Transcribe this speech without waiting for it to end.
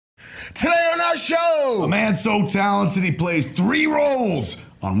Today on our show, a man so talented he plays 3 roles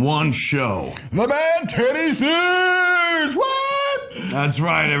on one show. The man Teddy Sears. What? That's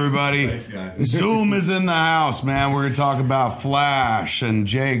right, everybody. Thanks, guys. Zoom is in the house, man. We're going to talk about Flash and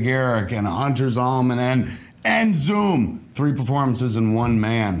Jay Garrick and Hunter's Almanac and Zoom. 3 performances in one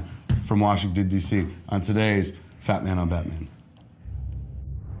man from Washington, D.C. on today's Fat Man on Batman.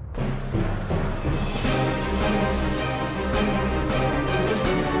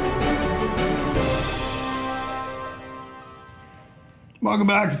 Welcome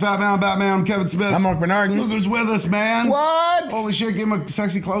back to Fat Man on Batman. I'm Kevin Smith. I'm Marc Bernardin. Look who's with us, man. What? Holy shit, give him a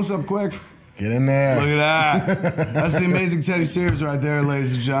sexy close-up quick. Get in there. Look at that. That's the amazing Teddy Sears right there,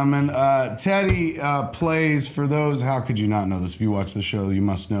 ladies and gentlemen. Teddy plays, for those, how could you not know this? If you watch the show, you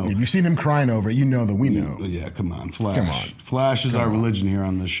must know. If you've seen him crying over it, you know that we know. Yeah, come on, Flash. Come on. Flash is our religion here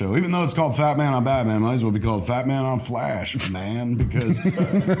on this show. Even though it's called Fat Man on Batman, might as well be called Fat Man on Flash, man, because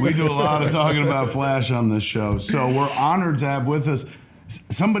we do a lot of talking about Flash on this show. So we're honored to have with us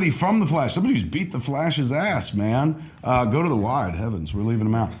somebody from the Flash, somebody who's beat the Flash's ass, man. Go to the wide heavens. We're leaving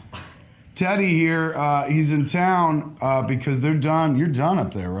him out. Teddy here, he's in town because they're done. You're done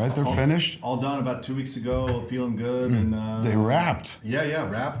up there, right? They're finished? All done about 2 weeks ago, feeling good. And They wrapped. Yeah,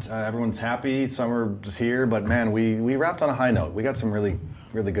 wrapped. Everyone's happy. Summer is here, but man, we wrapped on a high note. We got some really,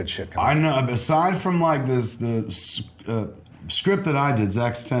 really good shit coming. I know, aside from like the script that I did,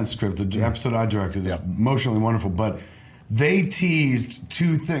 Zach's 10th script, the episode I directed, is emotionally wonderful, but they teased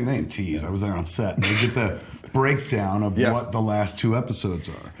 2 things. They didn't tease. I was there on set. And they get the breakdown of what the last 2 episodes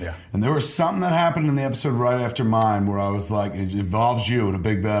are. Yeah. And there was something that happened in the episode right after mine where I was like, it involves you in a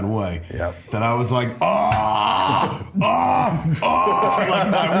big bad way. Yep. That I was like, like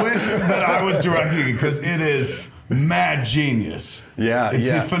I wished that I was directing it because it is mad genius. Yeah, it's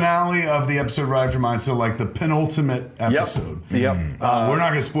the finale of the episode right after mine, so like the penultimate episode. Yep. We're not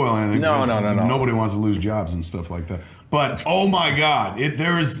going to spoil anything. No. Nobody wants to lose jobs and stuff like that. But oh my God,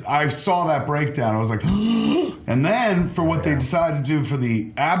 I saw that breakdown. I was like, and then for what they decided to do for the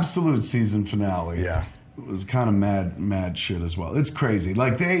absolute season finale, it was kind of mad shit as well. It's crazy.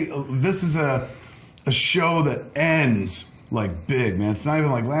 Like this is a show that ends like big, man. It's not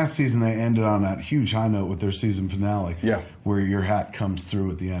even like last season they ended on that huge high note with their season finale. Yeah. Where your hat comes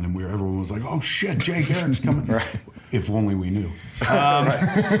through at the end and where everyone was like, oh shit, Jay Garrick's coming. Right. If only we knew.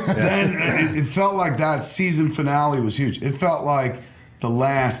 Then it felt like that season finale was huge. It felt like the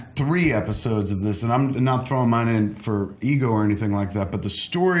last 3 episodes of this, and I'm not throwing mine in for ego or anything like that, but the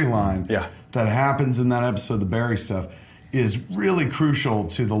storyline that happens in that episode, the Barry stuff, is really crucial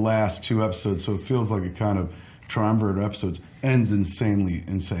to the last 2 episodes. So it feels like a kind of triumvirate of episodes ends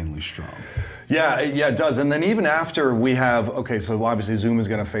insanely strong. Yeah, it does. And then even after we have, so obviously Zoom is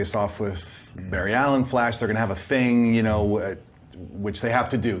going to face off with Barry Allen, Flash. They're going to have a thing, which they have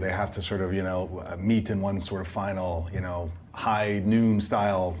to do. They have to sort of, meet in one sort of final, high noon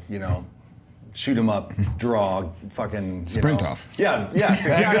style, shoot 'em up, draw, fucking sprint off. Yeah,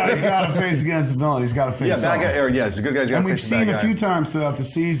 exactly. He's got to face against the villain. He's got to face off. It's a good guy's got to face the bad guy. And we've seen a few times throughout the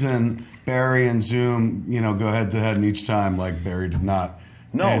season, Barry and Zoom, go head to head, and each time, like, Barry did not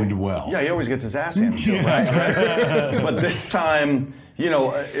end well. Yeah, he always gets his ass handed to him, right? But this time,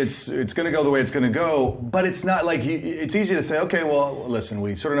 it's going to go the way it's going to go, but it's not like it's easy to say, okay, well, listen,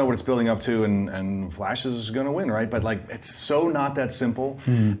 we sort of know what it's building up to, and Flash is going to win, right? But like, it's so not that simple,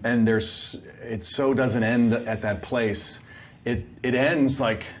 and it so doesn't end at that place. It ends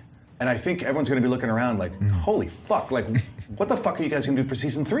like, and I think everyone's going to be looking around like, holy fuck, like, what the fuck are you guys going to do for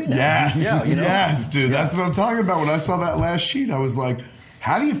season 3 now? Yes, yeah, yes, dude, that's what I'm talking about. When I saw that last sheet, I was like,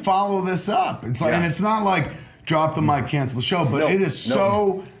 how do you follow this up? It's like, and it's not like, drop the mic, cancel the show. But it is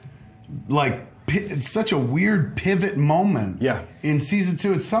so, like, it's such a weird pivot moment in season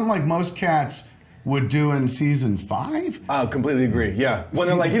 2. It's something like most cats would do in season 5. I completely agree, yeah. When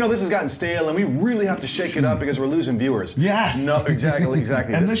they're like, this has gotten stale and we really have to shake it up because we're losing viewers. Yes. No, exactly.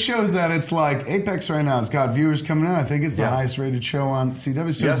 And this shows that it's like Apex right now. It's got viewers coming in. I think it's the highest rated show on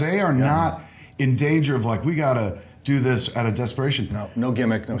CW. So they are not in danger of like, we got to do this out of desperation. No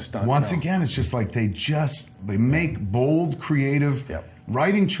gimmick, no stunt. Once again, it's just like they make bold, creative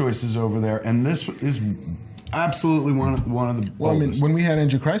writing choices over there, and this is absolutely one of the boldest. Well, I mean, when we had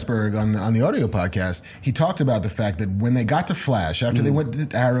Andrew Kreisberg on the audio podcast, he talked about the fact that when they got to Flash, after they went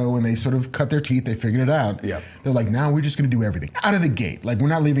to Arrow and they sort of cut their teeth, they figured it out. They're like, now we're just going to do everything out of the gate. Like, we're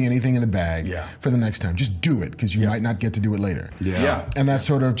not leaving anything in the bag for the next time. Just do it, because you might not get to do it later. And that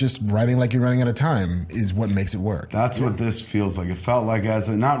sort of just writing like you're running out of time is what makes it work. That's what this feels like. It felt like as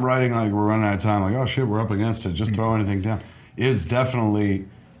they're not writing like we're running out of time, like, oh shit, we're up against it, just throw anything down. It is definitely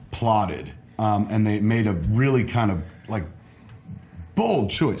plotted. And they made a really kind of like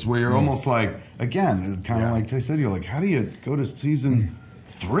bold choice where you're almost like, again, kind of like they said, you're like, how do you go to season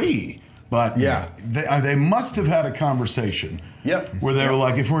 3? But they must have had a conversation where they were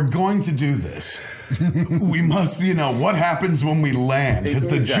like, if we're going to do this, we must, what happens when we land? Because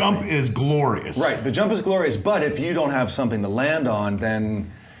the jump is glorious. Right, the jump is glorious, but if you don't have something to land on,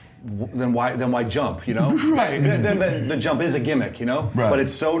 then why jump, Right. Then the jump is a gimmick, Right. But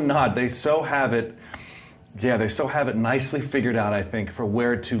it's so not. They so have it nicely figured out, I think, for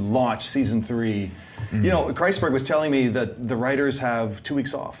where to launch season 3. Kreisberg was telling me that the writers have 2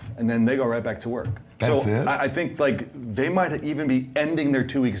 weeks off, and then they go right back to work. That's it? I think they might even be ending their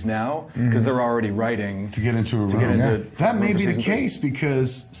 2 weeks now because they're already writing. To get into a room. That may be the case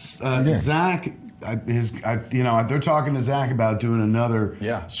because Zach... they're talking to Zach about doing another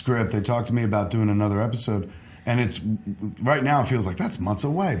script. They talked to me about doing another episode. And it's right now it feels like that's months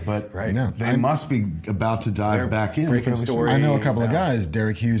away, but they must be about to dive back in. I know a couple of guys,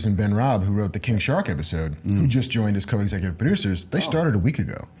 Derek Hughes and Ben Robb, who wrote the King Shark episode, who just joined as co-executive producers. They started a week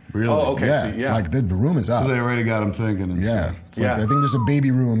ago. Really? Oh, okay. Yeah, like the room is up. So they already got them thinking. And stuff. I think there's a baby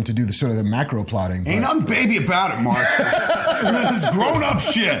room to do the sort of the macro plotting. Ain't nothing baby about it, Mark. This grown-up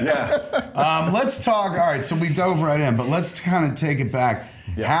shit. Yeah. Let's talk. All right, so we dove right in, but let's kind of take it back.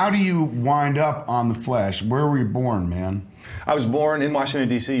 Yeah. How do you wind up on The Flash? Where were you born, man? I was born in Washington,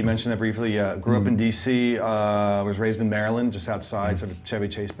 D.C. You mentioned that briefly. Grew up in D.C. Was raised in Maryland, just outside sort of Chevy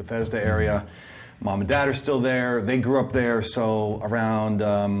Chase, Bethesda area. Mom and dad are still there. They grew up there, so around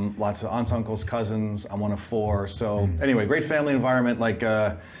lots of aunts, uncles, cousins. I'm one of 4. So anyway, great family environment. Like,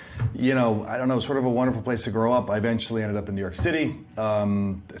 I don't know, sort of a wonderful place to grow up. I eventually ended up in New York City.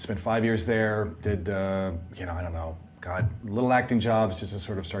 Spent 5 years there. Did, I don't know. Little acting jobs just to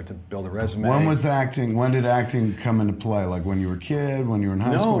sort of start to build a resume. When did acting come into play? Like when you were a kid, when you were in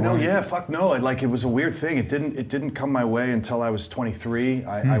high school? No, it was a weird thing. It didn't come my way until I was 23.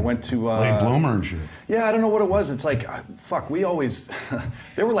 I went to late bloomer and shit. Yeah, I don't know what it was. It's like we always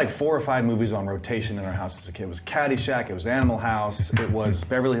there were like 4 or 5 movies on rotation in our house as a kid. It was Caddyshack, it was Animal House, it was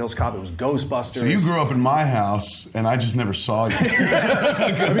Beverly Hills Cop, it was Ghostbusters. So you grew up in my house and I just never saw you.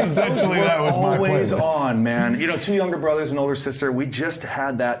 Essentially that was my always on, man. 2 younger brothers and older sister, we just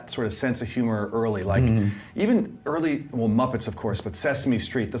had that sort of sense of humor early. Like, even early, Muppets, of course, but Sesame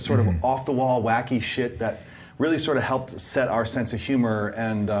Street, the sort of off-the-wall, wacky shit that really sort of helped set our sense of humor.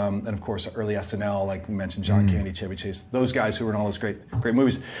 And of course, early SNL, like we mentioned, John Candy, Chevy Chase, those guys who were in all those great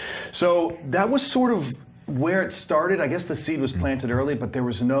movies. So that was sort of where it started. I guess the seed was planted early, but there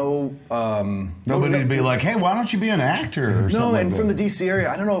was no... Nobody to be like, hey, why don't you be an actor or something? No, and from the D.C. area,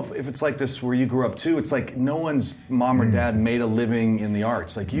 I don't know if it's like this where you grew up too. It's like no one's mom or dad made a living in the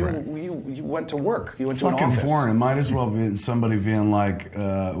arts. Like you went to work. You went to an office. Fucking foreign. It might as well be somebody being like,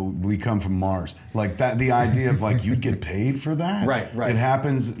 we come from Mars. Like that, the idea of like you'd get paid for that. Right. It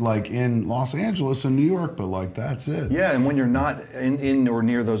happens like in Los Angeles and New York, but like that's it. Yeah, and when you're not in or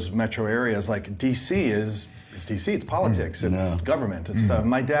near those metro areas, like D.C. is D.C. It's politics. It's government. It's stuff.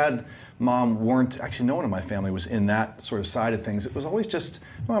 My dad, mom weren't actually. No one in my family was in that sort of side of things. It was always just.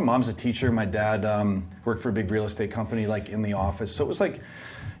 My mom's a teacher. My dad worked for a big real estate company, like in the office. So it was like,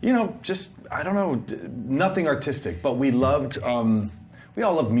 just I don't know, nothing artistic. But we loved. We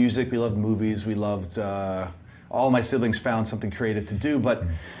all loved music. We loved movies. We loved. All my siblings found something creative to do, but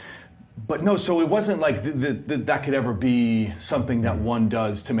no, so it wasn't like that could ever be something that one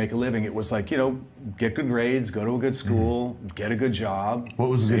does to make a living. It was like, get good grades, go to a good school, get a good job. What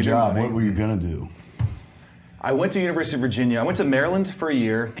was a good job? What were you going to do? I went to University of Virginia. I went to Maryland for a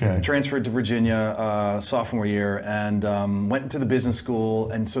year, transferred to Virginia sophomore year, and went into the business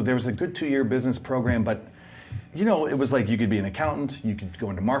school. And so there was a good 2-year business program, but it was like you could be an accountant, you could go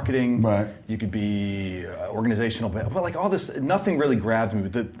into marketing, you could be organizational, but like all this, nothing really grabbed me.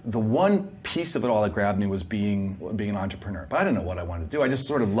 The one piece of it all that grabbed me was being an entrepreneur. But I didn't know what I wanted to do. I just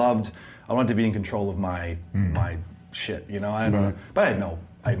sort of I wanted to be in control of my shit, But I had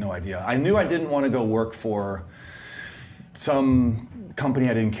no idea. I knew I didn't want to go work for some company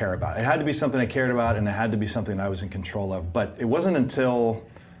I didn't care about. It had to be something I cared about, and it had to be something I was in control of. But it wasn't until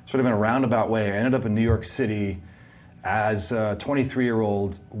sort of in a roundabout way, I ended up in New York City as a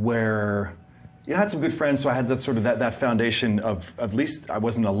 23-year-old where I had some good friends, so I had that sort of that foundation of at least I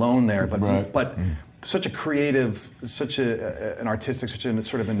wasn't alone there, but such a creative, such an artistic, such a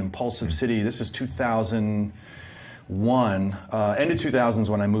sort of an impulsive city. This is 2001, end of 2000s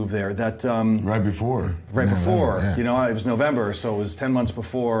when I moved there. That right before. It was November, so it was 10 months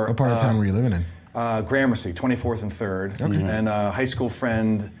before. What part of town were you living in? Gramercy, 24th and 3rd. Okay. And a high school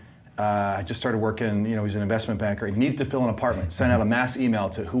friend, I just started working, he's an investment banker. He needed to fill an apartment. Sent out a mass email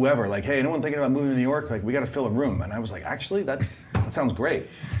to whoever, like, hey, anyone thinking about moving to New York? Like, we got to fill a room. And I was like, actually, that That sounds great.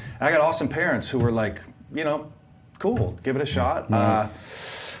 And I got awesome parents who were like, you know, cool, give it a shot. I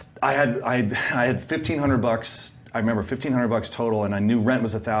had $1,500. I remember $1,500 total, and I knew rent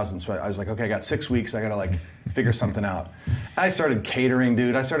was $1,000. So I was like, okay, I got 6 weeks. I gotta like figure something out. I started catering,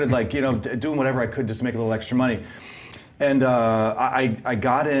 dude. I started like, you know, doing whatever I could just to make a little extra money. And I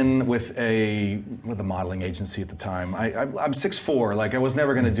got in with a modeling agency at the time. I'm 6'4", like I was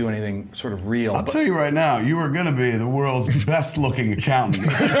never going to do anything sort of real. I'll tell you right now, you were going to be the world's best looking accountant.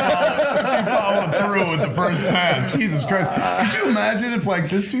 You followed through with the first pass. Jesus Christ. Could you imagine if like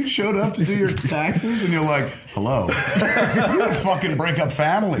this dude showed up to do your taxes and you're like, hello. You would fucking break up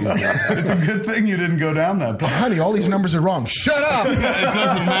families. It's a good thing you didn't go down that path. Honey, all these numbers are wrong. Shut up. It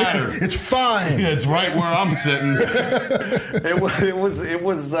doesn't matter. It's fine. Yeah, it's right where I'm sitting. It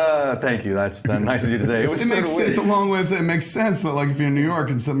was. Thank you. That's nice of you to say. It's a long way of saying it makes sense that like if you're in New York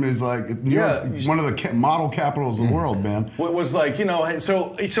and somebody's like New York's one of the model capitals of the world, man. Well, it was like, you know,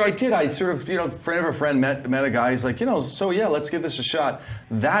 so I did. I sort of, you know, friend of a friend met a guy. He's like, you know, so yeah, let's give this a shot.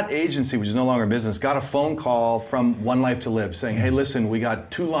 That agency, which is no longer in business, got a phone call from One Life to Live saying, hey, listen, we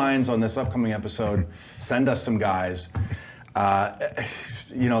got 2 lines on this upcoming episode. Send us some guys.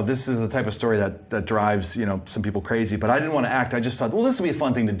 You know, this is the type of story that drives, you know, some people crazy. But I didn't want to act. I just thought, well, this would be a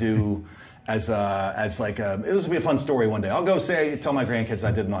fun thing to do this would be a fun story one day. I'll go tell my grandkids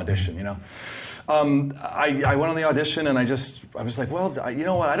I did an audition, you know. I went on the audition and I was like, well, you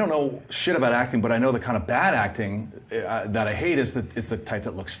know what? I don't know shit about acting, but I know the kind of bad acting that I hate is the type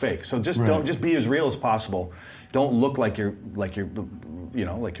that looks fake. So just be as real as possible. Don't look like you're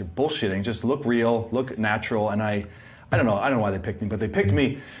bullshitting. Just look real, look natural. And I don't know why they picked me, but they picked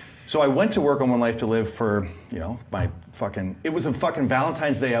me. So I went to work on One Life to Live for, you know, it was a fucking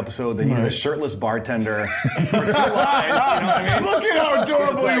Valentine's Day episode. They needed a shirtless bartender for 2 lines, you know what I mean? Look at how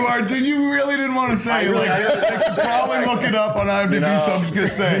adorable you are. Dude, you really didn't want to say it. They could probably look it up on IMDb, you know, so I'm just going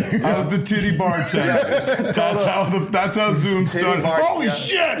to say, I was the titty bartender. That's how Zoom started. Holy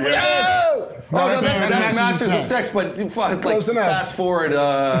shit! Yeah. That's Masters of Sex, but like, fast forward,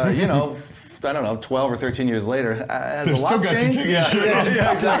 you know, I don't know, 12 or 13 years later, has a lot changed.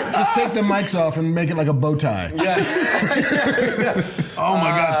 Just take the mics off and make it like a bow tie. Yeah. Oh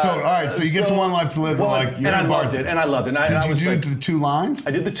my God! So all right, so you get to One Life to Live, and I loved it. Did you do the 2 lines? I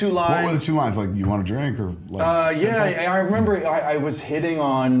did the 2 lines. What were the 2 lines? Like, you want a drink or like? I remember I was hitting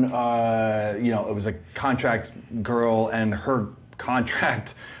on, you know, it was a contract girl and her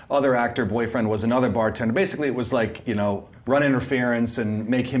contract other actor boyfriend was another bartender. Basically, it was like, you know, run interference and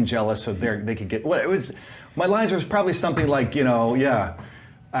make him jealous so they could get what it was. My lines was probably something like, you know, yeah,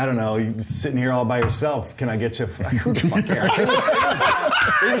 I don't know, you're sitting here all by yourself. Can I get you? Who the fuck cares? It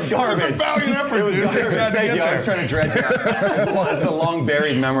was garbage. It was a valiant effort, it was garbage. Thank you. I was trying to dredge it out. It's a long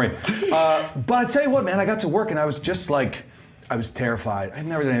buried memory. But I tell you what, man, I got to work and I was just like, I was terrified. I'd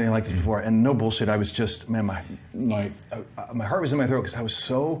never done anything like this before, and no bullshit. I was just, man, my heart was in my throat because I was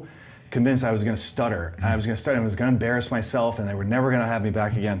so convinced I was going to stutter. I was going to stutter. I was going to embarrass myself, and they were never going to have me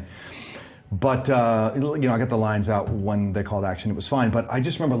back again. But you know, I got the lines out when they called action. It was fine. But I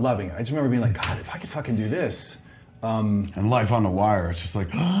just remember loving it. I just remember being like, God, if I could fucking do this. And Life on the Wire. It's just like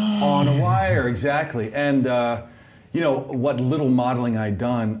on a wire, exactly. And you know, what little modeling I'd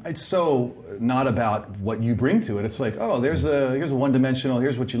done, it's so not about what you bring to it. It's like, oh, here's a one-dimensional,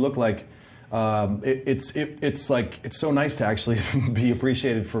 here's what you look like. It's like, it's so nice to actually be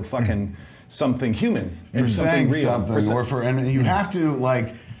appreciated for fucking something human. For something real. And you have to,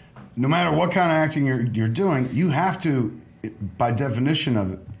 like, no matter what kind of acting you're doing, you have to, by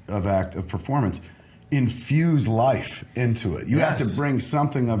definition of performance, infuse life into it. You have to bring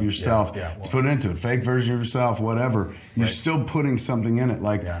something of yourself to put into it. Fake version of yourself, whatever. You're still putting something in it.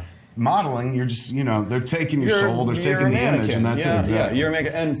 Like modeling, you're just, you know, they're taking your soul, they're taking the image, and that's it. Exactly. Yeah, you're a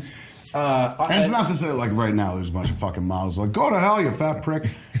mannequin. And it's not to say, like, right now there's a bunch of fucking models like, go to hell, you fat prick.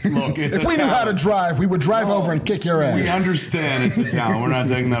 Look, it's if we knew how to drive, we would drive over and kick your ass. We understand it's a talent. We're not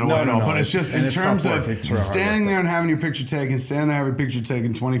taking that away at all. But it's just in terms of standing there and having your picture taken, standing there, having your picture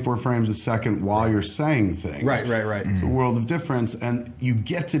taken 24 frames a second while you're saying things. Right. It's a world of difference. And you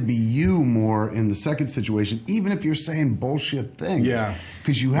get to be you more in the second situation, even if you're saying bullshit things. Yeah.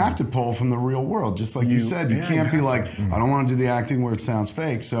 Because you have to pull from the real world. Just like you said, you can't be like, I don't want to do the acting where it sounds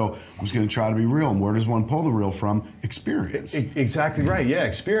fake, so I'm just going to try to be real. And where does one pull the real from? Experience. Exactly right. Yeah,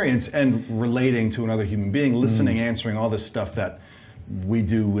 experience and relating to another human being, listening, answering, all this stuff that we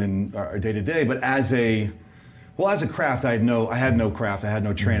do in our day to day. But as a craft, I had no craft. I had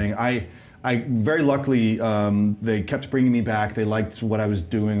no training. I very luckily, they kept bringing me back. They liked what I was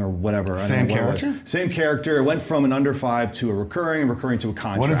doing or whatever. Same character? Same character. It went from an under 5 to a recurring to a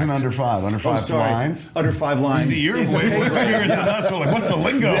contract. What is an under 5? Under 5 lines? Under 5 lines. See, you're way more experienced than us, but like, what's the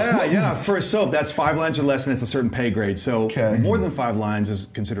lingo? Yeah. For a soap, that's 5 lines or less, and it's a certain pay grade. So more than 5 lines is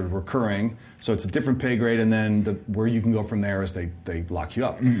considered recurring. So it's a different pay grade, and then where you can go from there is they lock you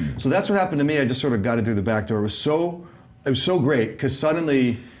up. So that's what happened to me. I just sort of got it through the back door. It was so great because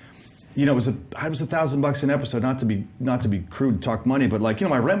suddenly, you know, it was $1,000 an episode. Not to be crude, to talk money, but like, you know,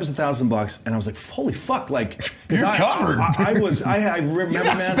 my rent was $1,000, and I was like, holy fuck, like you're covered. I remember, you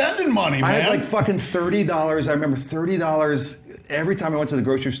got spending money, man. I had like fucking $30. I remember $30 every time I went to the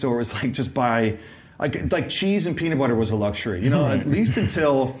grocery store. It was like just buy like cheese and peanut butter was a luxury, you know, at least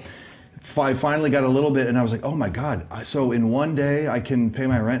until I finally got a little bit, and I was like, oh my God. So in one day I can pay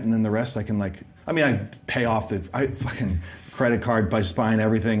my rent, and then the rest I can I pay off the fucking credit card by just buying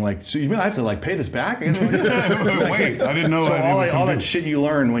everything. Like, so you mean I have to like pay this back? Wait, I didn't know. So all that shit you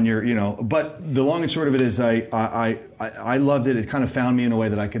learn when you're, you know. But the long and short of it is, I loved it. It kind of found me in a way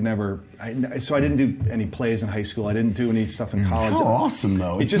that I could never. So I didn't do any plays in high school. I didn't do any stuff in college. How awesome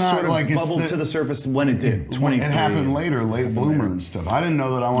though! It just sort of like bubbled to the surface when it did. It happened later, late bloomer and stuff. I didn't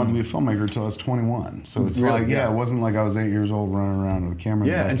know that I wanted to be a filmmaker until I was 21. So it's really, it wasn't like I was 8 years old running around with a camera.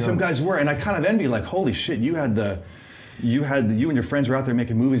 Yeah, and some guys were, and I kind of envy, like, holy shit, you and your friends were out there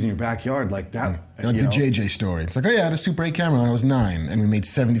making movies in your backyard like that. Like the JJ story. It's like, oh yeah, I had a Super 8 camera when I was 9, and we made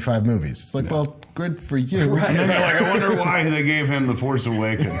 75 movies. It's like, well, good for you. Right. And then you're like, I wonder why they gave him The Force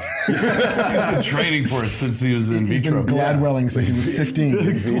Awakens. He's been training for it since he was in vitro. He's been Gladwelling since he was 15.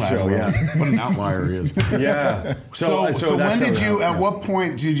 Vitro, What an outlier he is. Yeah. So when did you, at what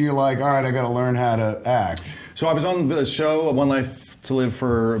point did you like, all right, I got to learn how to act? So I was on the show, One Life to Live,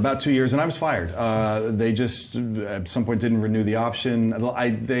 for about 2 years, and I was fired. They just, at some point, didn't renew the option.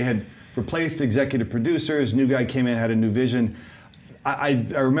 They had replaced executive producers. New guy came in, had a new vision. I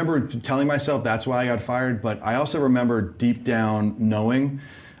remember telling myself that's why I got fired, but I also remember deep down knowing,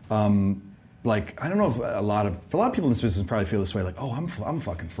 like, I don't know if a lot of people in this business probably feel this way, like, oh, I'm a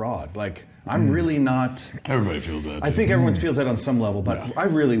fucking fraud. Like, I'm really not. Everybody feels that. I think everyone feels that on some level, but I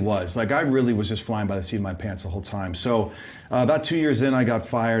really was. Like, I really was just flying by the seat of my pants the whole time. So about 2 years in, I got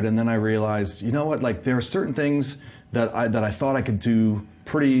fired, and then I realized, you know what? Like, there are certain things that I thought I could do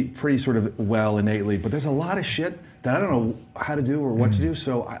pretty sort of well innately, but there's a lot of shit that I don't know how to do or what to do.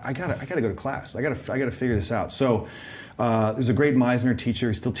 So I gotta go to class. I gotta figure this out. So. There's a great Meisner teacher.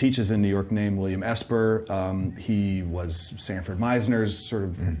 He still teaches in New York named William Esper. He was Sanford Meisner's sort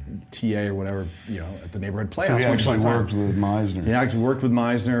of TA or whatever, you know, at the Neighborhood Playhouse. So he actually worked with Meisner. He actually worked with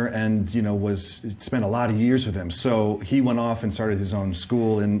Meisner and, you know, spent a lot of years with him. So he went off and started his own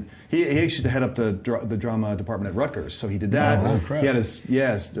school, and he actually used to head up the drama department at Rutgers. So he did that. Oh, crap. He had his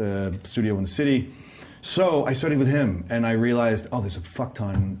studio in the city. So I studied with him, and I realized, oh, there's a fuck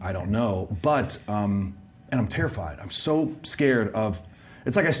ton I don't know, but. And I'm terrified. I'm so scared of.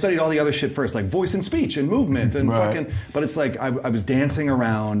 It's like I studied all the other shit first, like voice and speech and movement and fucking. But it's like I was dancing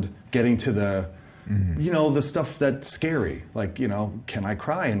around, getting to the, you know, the stuff that's scary. Like, you know, can I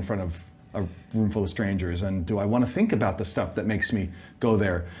cry in front of a room full of strangers? And do I want to think about the stuff that makes me go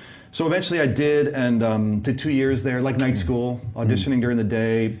there? So eventually I did, and did 2 years there, like night school, auditioning during the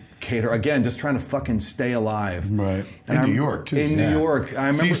day. Cater again, just trying to fucking stay alive. Right. In New York too. In New York, I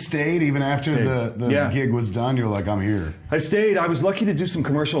remember. So you stayed even after the gig was done. You're like, I'm here. I stayed. I was lucky to do some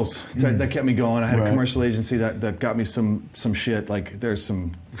commercials that kept me going. I had a commercial agency that got me some shit. Like there's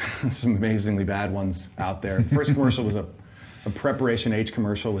some amazingly bad ones out there. First commercial was a Preparation H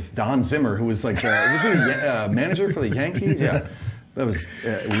commercial with Don Zimmer, who was like was he a manager for the Yankees? Yeah. That was,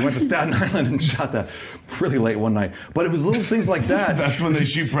 we went to Staten Island and shot that really late one night. But it was little things like that. That's when they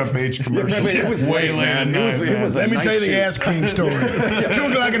shoot Prep H commercials. It was way late at night. Let me tell you the ice cream story. It's 2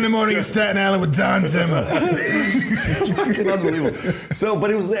 o'clock in the morning in Staten Island with Don Zimmer. Fucking unbelievable. So,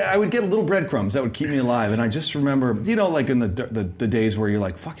 but it was, I would get little breadcrumbs that would keep me alive. And I just remember, you know, like in the days where you're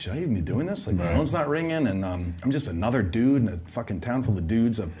like, fuck, should I even be doing this? Like, the phone's not ringing, and I'm just another dude in a fucking town full of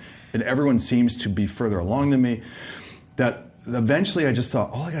dudes. And everyone seems to be further along than me. That eventually I just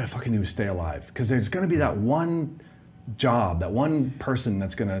thought, all I gotta fucking do is stay alive. Because there's gonna be that one job, that one person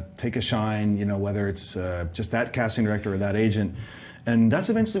that's gonna take a shine, you know, whether it's just that casting director or that agent. And that's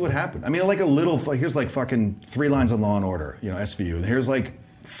eventually what happened. I mean, like here's like fucking 3 lines on Law and Order, you know, SVU. And here's like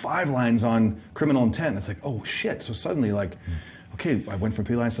 5 lines on Criminal Intent. And it's like, oh shit. So suddenly like, okay, I went from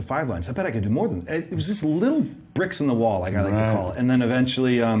 3 lines to 5 lines. I bet I could do more than, it was just little bricks in the wall, like I like to call it. And then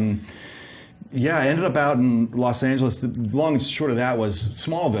eventually, Yeah, I ended up out in Los Angeles. The long and short of that was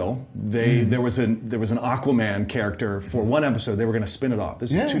Smallville. There was an Aquaman character for one episode. They were going to spin it off.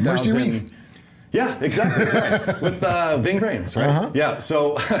 This is 2000. Mercy Reef. Yeah, exactly. Right. With Ving Rhames, right? Yeah.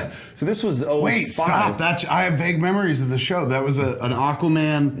 So this was Wait, stop! I have vague memories of the show. That was an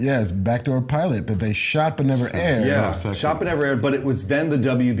Aquaman. Yeah, it's a backdoor pilot that they shot but never aired. Yeah, shot but never aired. But it was then the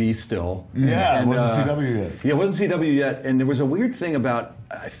WB still. Yeah, and, it wasn't CW yet. Yeah, it wasn't CW yet. And there was a weird thing about,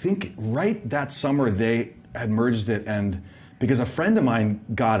 I think right that summer they had merged it, and because a friend of mine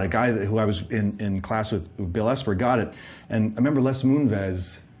got it, a guy who I was in class with, Bill Esper, got it, and I remember Les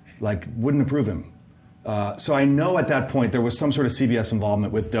Moonves wouldn't approve him. So I know at that point there was some sort of CBS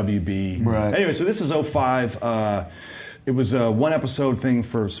involvement with WB. Right. Anyway, so this is 05. It was a one episode thing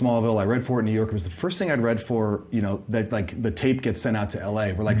for Smallville. I read for it in New York. It was the first thing I'd read for, that the tape gets sent out to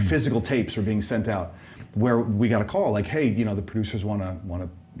LA, where physical tapes were being sent out, where we got a call hey, the producers want to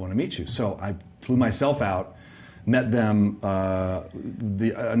meet you. So I flew myself out, met them.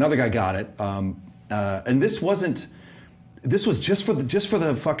 Another guy got it, and this was just for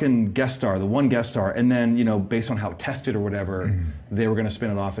the fucking guest star, the one guest star, and then based on how it tested or whatever, they were going to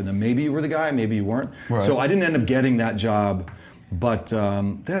spin it off, and then maybe you were the guy, maybe you weren't. Right. So I didn't end up getting that job, but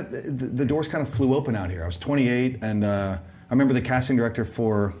the doors kind of flew open out here. I was 28, and I remember the casting director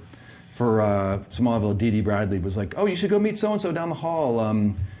for Smallville, Dee Dee Bradley, was like, "Oh, you should go meet so and so down the hall."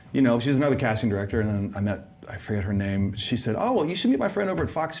 She's another casting director, and then I forget her name. She said, "Oh, well, you should meet my friend over at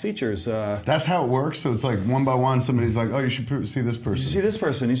Fox Features." That's how it works. So it's one by one. Somebody's like, "Oh, you should see this person. You should see this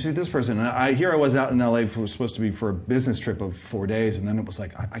person. You should see this person." And I was out in LA was supposed to be for a business trip of 4 days, and then it was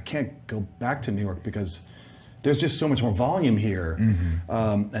like, I can't go back to New York because there's just so much more volume here,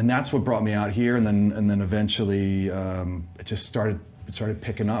 and that's what brought me out here. And then eventually it just started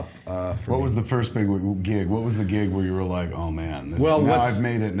picking up. What was the first big gig? What was the gig where you were like, "Oh man, now I've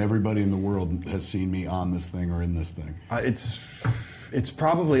made it, and everybody in the world has seen me on this thing or in this thing"? It's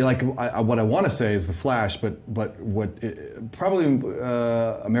probably what I want to say is The Flash, but probably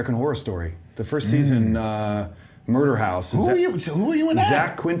American Horror Story. The first season, Murder House. Who were you in that?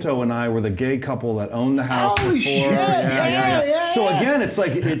 Zach Quinto and I were the gay couple that owned the house Holy before. Shit. Yeah. So again, it's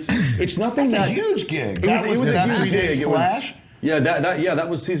nothing. That's a huge gig. It was a huge gig. Flash. That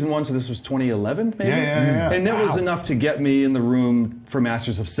was season 1, so this was 2011, maybe. Yeah. And it was enough to get me in the room for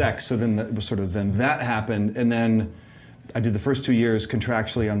Masters of Sex. So then it was then that happened, and then I did the first 2 years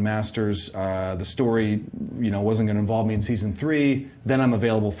contractually on Masters. The story, wasn't going to involve me in season 3. Then I'm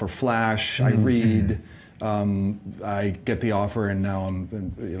available for Flash. I read. I get the offer, and now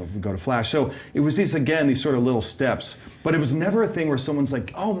I'm go to Flash. So it was these sort of little steps, but it was never a thing where someone's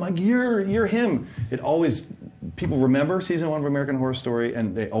like, "Oh, Mike, you're him." It always. People remember season 1 of American Horror Story,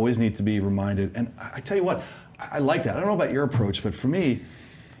 and they always need to be reminded. And I tell you what, I like that. I don't know about your approach, but for me,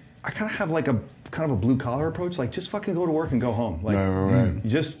 I kind of have a kind of a blue collar approach. Just fucking go to work and go home. Right.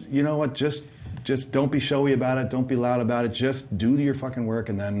 Just just don't be showy about it. Don't be loud about it. Just do your fucking work,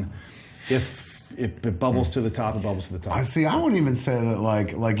 and then if it bubbles to the top, it bubbles to the top. I wouldn't even say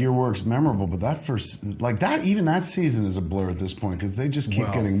that your work's memorable, but that first even that season is a blur at this point because they just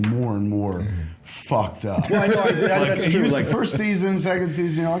keep getting more and more fucked up. Well, I know that's true. The first season, second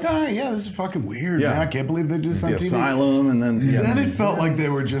season, you're like, all right, this is fucking weird. Man. I can't believe they do something. The Asylum, and then then it felt like they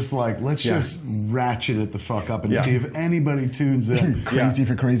were just let's just ratchet it the fuck up and see if anybody tunes in. Crazy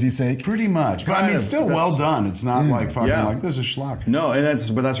for crazy's sake. Pretty much, but still well done. It's not this is schlock. No, and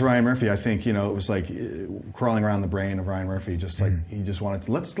that's Ryan Murphy. I think it was crawling around the brain of Ryan Murphy. He just wanted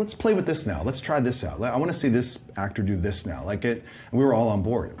to let's play with this now. Let's try this out. I want to see this actor do this now. And we were all on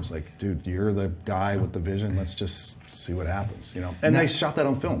board. It was like, dude, you're the guy with the vision. Let's just see what happens. And they shot that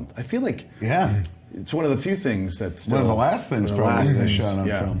on film. I feel like it's one of the few things that's one of the last things probably they shot on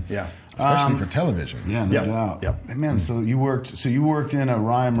film. Yeah. Especially for television. Yeah, no doubt. Yep. Man, so you worked in a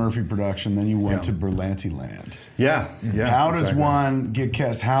Ryan Murphy production, then you went to Berlanti Land. Yeah. How does one get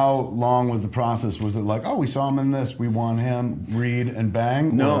cast? How long was the process? Was it we saw him in this, we want him, read and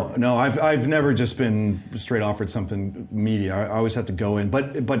bang? No. I've never just been straight offered something media. I always have to go in,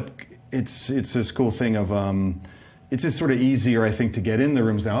 but it's this cool thing of it's just sort of easier, I think, to get in the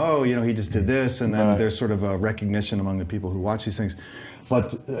rooms now. Oh, he just did this, and then there's sort of a recognition among the people who watch these things.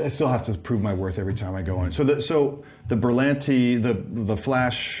 But I still have to prove my worth every time I go in. So the Berlanti, the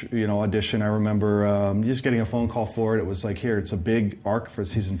Flash, audition. I remember just getting a phone call for it. It was here, it's a big arc for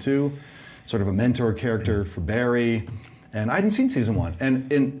season 2, sort of a mentor character for Barry, and I hadn't seen season 1.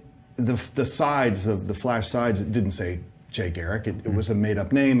 And in the sides of the Flash sides, it didn't say Jay Garrick. It was a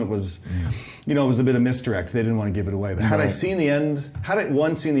made-up name. It was, you know, it was a bit of misdirect. They didn't want to give it away. But had I seen the end,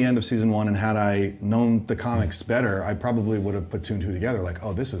 seen the end of season 1, and had I known the comics better, I probably would have put 2 and 2 together. Like,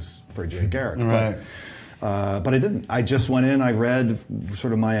 oh, this is for Jay Garrick. Right. But I didn't. I just went in, I read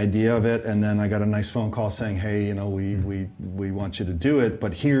sort of my idea of it, and then I got a nice phone call saying, hey, you know, we want you to do it,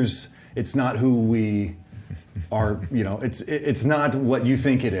 but it's not who we are, you know, it's not what you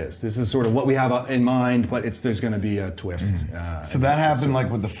think it is. This is sort of what we have in mind, but there's going to be a twist. So that happened like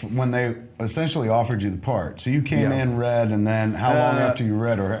when they essentially offered you the part. So you came in, read, and then how long after you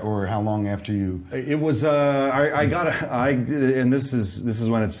read, or how long after you? It was and this is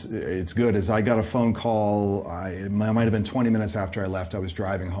when it's good. Is I got a phone call. It might have been 20 minutes after I left. I was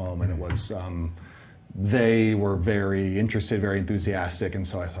driving home, and it was. They were very interested, very enthusiastic, and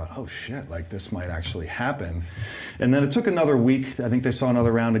so I thought, oh shit, like this might actually happen. And then it took another week. I think they saw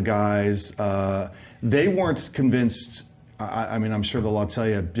another round of guys. They weren't convinced. I mean, I'm sure they'll all tell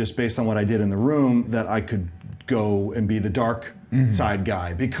you, just based on what I did in the room, that I could go and be the dark side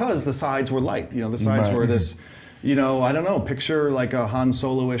guy, because the sides were light. You know, the sides were this, you know, I don't know, picture like a Han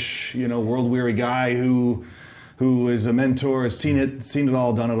Solo-ish, you know, world-weary guy who is a mentor, has seen it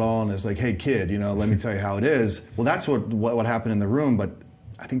all, done it all, and is like, hey kid, you know, let me tell you how it is. Well, that's what happened in the room, but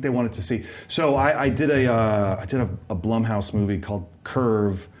I think they wanted to see. So I did a Blumhouse movie called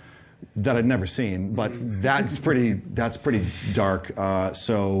Curve that I'd never seen, but that's pretty dark.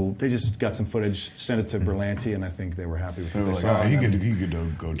 So they just got some footage, sent it to Berlanti, and I think they were happy with it. They were like, oh, he could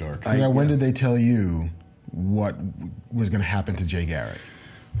go dark. So now, when did they tell you what was going to happen to Jay Garrick?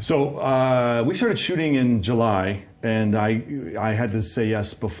 So we started shooting in July, and I had to say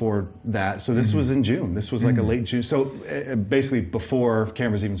yes before that. So this was in June. This was like a late June. So basically before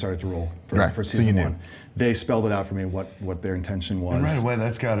cameras even started to roll for season 1. They spelled it out for me what their intention was. And right away,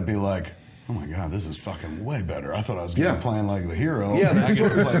 that's got to be like, oh my God, this is fucking way better. I thought I was going to be playing like the hero. Yeah, I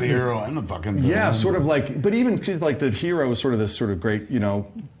get to play the hero and the fucking villain. Yeah, sort of like, but even like the hero was sort of this sort of great, you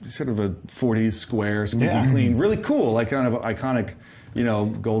know, sort of a 40s square, squeaky clean, really cool, like kind of iconic, you know,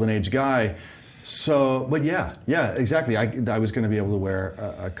 golden age guy. So, but yeah, exactly. I was going to be able to wear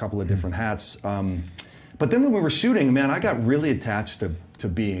a couple of different hats. But then when we were shooting, man, I got really attached to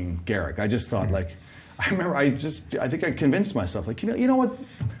being Garrick. I just thought like, I remember I think I convinced myself like, you know what?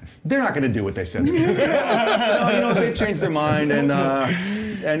 They're not going to do what they said. You know, they've changed their mind, and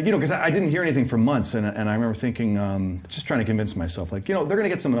you know, because I didn't hear anything for months, and I remember thinking, just trying to convince myself, like, you know, they're going to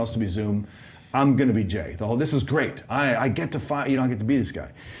get someone else to be Zoom. I'm going to be Jay. This is great. I get to I get to be this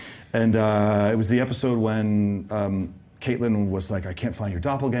guy. And it was the episode when Caitlin was like, I can't find your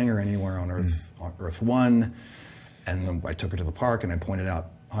doppelganger anywhere on Earth 1, and then I took her to the park and I pointed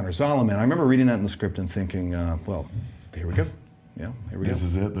out Hunter Zolomon. I remember reading that in the script and thinking, well, here we go. Yeah, here we go. This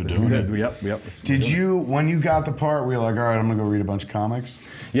is it. They're doing it. Yep. Did you, when you got the part, were you like, all right, I'm going to go read a bunch of comics?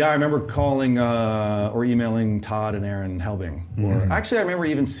 Yeah, I remember calling or emailing Todd and Aaron Helbing. Or actually, I remember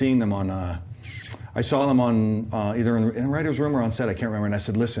even seeing them on, I saw them on either in the writer's room or on set, I can't remember. And I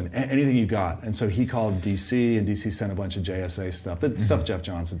said, listen, anything you got. And so he called DC, and DC sent a bunch of JSA stuff, the stuff Jeff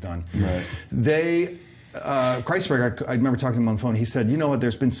Johns had done. Right. They, Kreisberg, I remember talking to him on the phone. He said, you know what,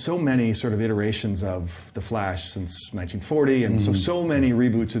 there's been so many sort of iterations of The Flash since 1940, and so many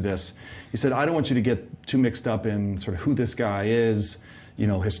reboots of this. He said, I don't want you to get too mixed up in sort of who this guy is, you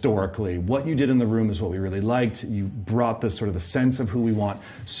know, historically. What you did in the room is what we really liked. You brought the sort of the sense of who we want.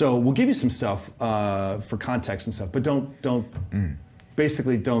 So we'll give you some stuff for context and stuff, but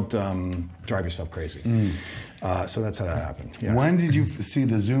basically don't drive yourself crazy. So that's how that happened. Yeah. When did you see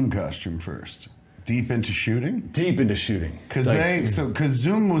the Zoom costume first? Deep into shooting? Deep into shooting. Because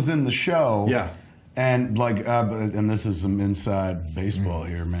Zoom was in the show. Yeah. And like, and this is some inside baseball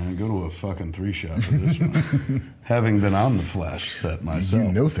here, man. Go to a fucking 3-shot for this one. Having been on the Flash set myself.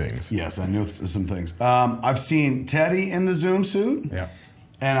 You know things. Yes, I know some things. I've seen Teddy in the Zoom suit. Yeah.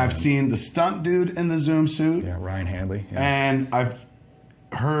 And I've seen the stunt dude in the Zoom suit. Yeah, Ryan Handley. Yeah. And I've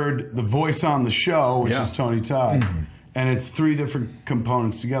heard the voice on the show, which is Tony Todd. And it's 3 different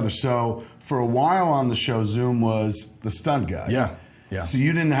components together. So for a while on the show, Zoom was the stunt guy. Yeah. So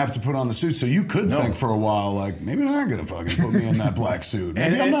you didn't have to put on the suit. So you could think for a while, like, maybe they're not going to fucking put me in that black suit.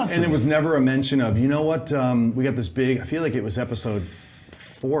 Maybe I'm not. And there was never a mention of, you know what, we got this big, I feel like it was episode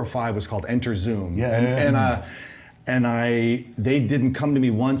 4 or 5 was called Enter Zoom. They didn't come to me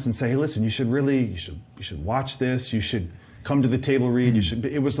once and say, hey, listen, you should watch this. You should come to the table read. You should.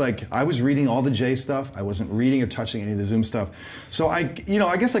 It was like I was reading all the J stuff. I wasn't reading or touching any of the Zoom stuff. So I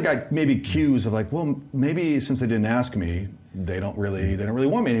guess I got maybe cues of like, well, maybe since they didn't ask me, they don't really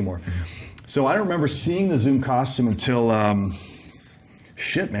want me anymore. So I don't remember seeing the Zoom costume until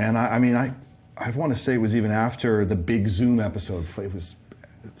shit, man. I I want to say it was even after the big Zoom episode. It was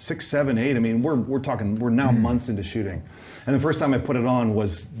 6, 7, 8. I mean, we're talking. We're now months into shooting, and the first time I put it on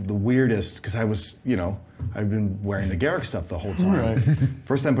was the weirdest because I was, I've been wearing the Garrick stuff the whole time. Right.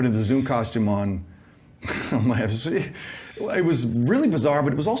 First time putting the Zoom costume on, it was really bizarre,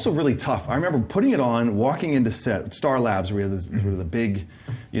 but it was also really tough. I remember putting it on, walking into set, Star Labs, where the big,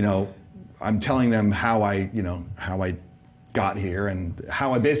 I'm telling them how I got here and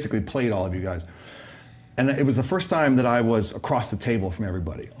how I basically played all of you guys. And it was the first time that I was across the table from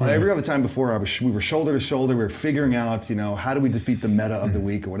everybody. Every other time before, we were shoulder to shoulder. We were figuring out, how do we defeat the meta of the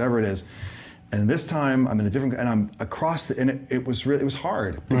week or whatever it is. And this time, I'm in a different, and I'm across and it was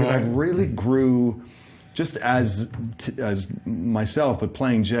hard because I really grew, just as myself, but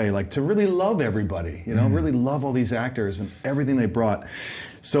playing Jay, like to really love everybody, really love all these actors and everything they brought.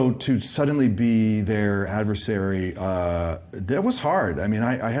 So to suddenly be their adversary, that was hard. I mean,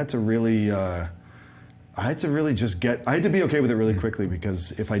 I had to really. I had to be okay with it really quickly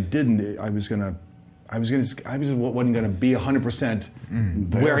because if I didn't, I wasn't gonna be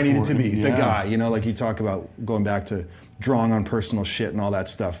 100% where I needed to be, the guy. Like you talk about going back to drawing on personal shit and all that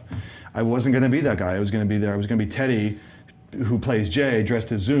stuff. I wasn't gonna be that guy. I was gonna be there. I was gonna be Teddy, who plays Jay,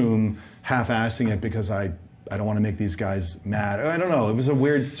 dressed as Zoom, half-assing it because I don't want to make these guys mad. I don't know. It was a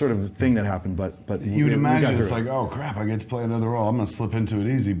weird sort of thing that happened, but you would imagine it's like, oh crap, I get to play another role. I'm gonna slip into it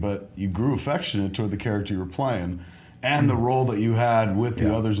easy. But you grew affectionate toward the character you were playing, and the role that you had with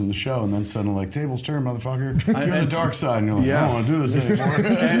the others in the show, and then suddenly like, tables turn, motherfucker. You're on the dark side, and you're like, I don't want to do this anymore.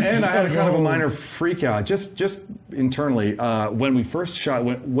 and I had a kind of a minor freak out, just internally, when we first shot,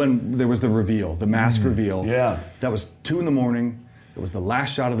 when there was the reveal, the mask reveal. Yeah. That was 2 a.m. It was the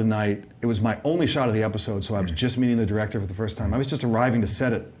last shot of the night. It was my only shot of the episode, so I was just meeting the director for the first time. I was just arriving to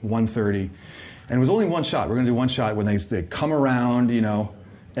set at 1:30, and it was only one shot. We're going to do one shot when they come around,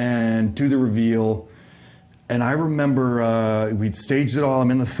 and do the reveal. And I remember we'd staged it all.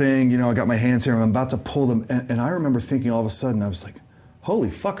 I'm in the thing, I got my hands here. I'm about to pull them, and I remember thinking all of a sudden, I was like, holy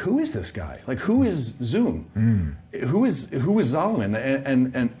fuck, who is this guy? Like, who is Zoom? Who is Zolomon?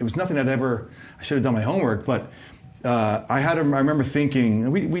 And it was nothing I should have done my homework, but I remember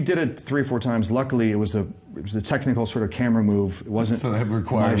thinking, we did it 3 or 4 times. Luckily, it was a technical sort of camera move. It wasn't. So that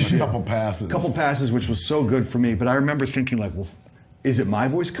required a couple passes. Which was so good for me. But I remember thinking, like, well, is it my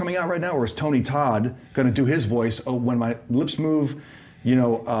voice coming out right now, or is Tony Todd going to do his voice? Oh, when my lips move,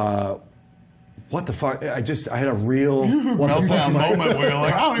 what the fuck? I had a real meltdown moment where you're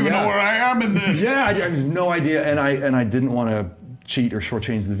like, I don't even know where I am in this. Yeah, I have no idea, and I didn't want to cheat or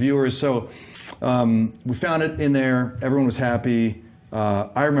shortchange the viewers, so. We found it in there. Everyone was happy.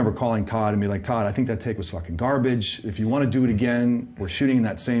 I remember calling Todd and be like, Todd, I think that take was fucking garbage. If you want to do it again, we're shooting in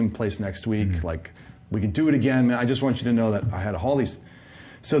that same place next week. Like, we can do it again, man. I just want you to know that I had all these.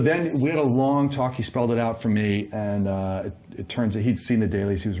 So then we had a long talk. He spelled it out for me, and it turns out he'd seen the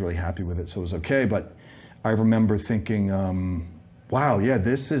dailies. He was really happy with it, so it was okay. But I remember thinking, wow, yeah,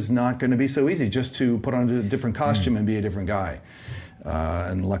 this is not going to be so easy just to put on a different costume and be a different guy.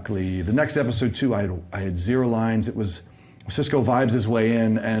 And luckily, the next episode too, I had 0 lines. It was Cisco vibes his way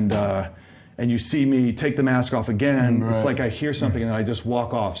in, and you see me take the mask off again. Right. It's like I hear something and then I just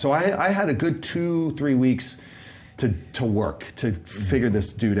walk off. So I had a good 2-3 weeks to work to figure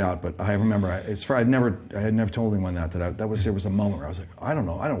this dude out. But I remember I had never told anyone there was a moment where I was like, I don't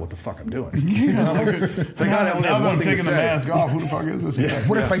know what the fuck I'm doing. Now that I'm taking the mask off, who the fuck is this guy?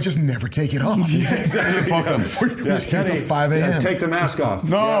 What if I just never take it off? Yeah, exactly. Fuck him. We're just here till 5 a.m. Take the mask off.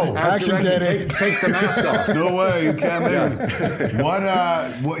 No, action, Teddy. Take the mask off. No way, you can't be.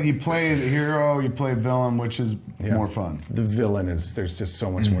 What you played hero, you played villain, which is more fun. The villain there's just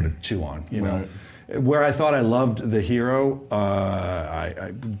so much more to chew on, you know. Where I thought I loved the hero,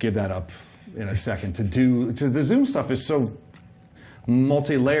 I give that up in a second. The Zoom stuff is so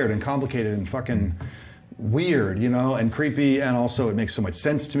multi-layered and complicated and fucking weird, and creepy, and also it makes so much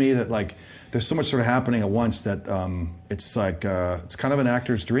sense to me that like there's so much sort of happening at once that it's like it's kind of an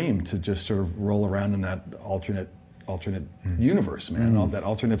actor's dream to just sort of roll around in that alternate universe, man, all that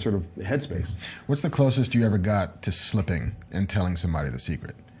alternate sort of headspace. What's the closest you ever got to slipping and telling somebody the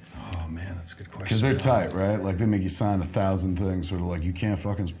secret? Oh man, that's a good question. Because they're tight, right? Like they make you sign 1,000 things, sort of like you can't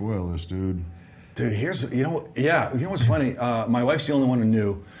fucking spoil this, dude. Dude, you know what's funny? My wife's the only one who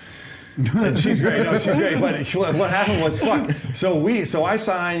knew. And she's great. No, she's great. But what happened was, fuck. So I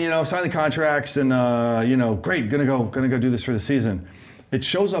sign the contracts, and great, gonna go do this for the season. It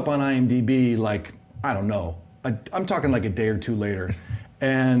shows up on IMDb like I don't know. I'm talking like a day or two later,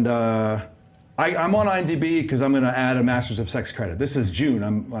 and I'm on IMDb because I'm going to add a Masters of Sex credit. This is June.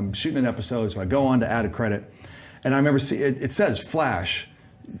 I'm shooting an episode, so I go on to add a credit, and I remember it says Flash.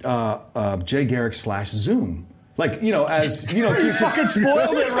 Jay Garrick / Zoom. Like, as he's fucking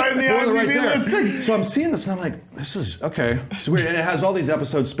spoiled it right in the IMDb listing. So I'm seeing this and I'm like, this is okay. It's weird, and it has all these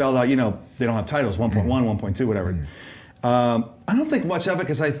episodes spelled out. They don't have titles, 1.1, 1.2, whatever. I don't think much of it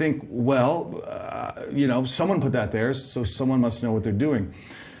because I think, someone put that there, so someone must know what they're doing.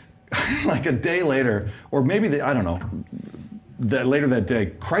 Like a day later, or maybe I don't know. Later that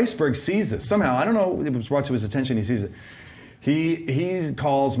day, Kreisberg sees this somehow. I don't know. It was brought to his attention. He sees it. He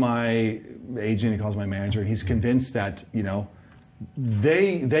calls my agent. He calls my manager, and he's convinced that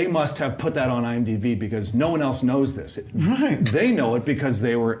they must have put that on IMDb because no one else knows this. Right. They know it because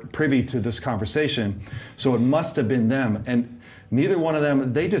they were privy to this conversation, so it must have been them. And neither one of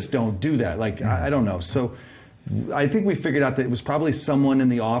them. They just don't do that. Like I don't know. So. I think we figured out that it was probably someone in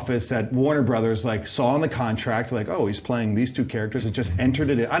the office at Warner Brothers, like saw in the contract, like, oh, he's playing these two characters, and just entered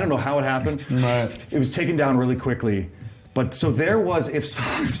it in. I don't know how it happened. Right. It was taken down really quickly. But so there was, if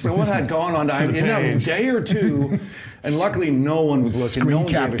someone had gone on to in a day or two, and luckily no one was looking, no one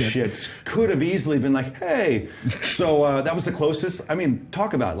gave a shit, could have easily been like, hey. So that was the closest. I mean,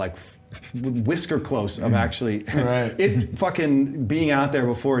 talk about like whisker close of actually it fucking being out there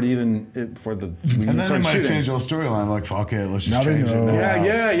before it even for the and then they might change the whole storyline like fuck it, let's just change it now.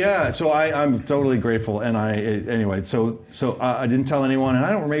 Yeah so I'm totally grateful, and anyway so I didn't tell anyone, and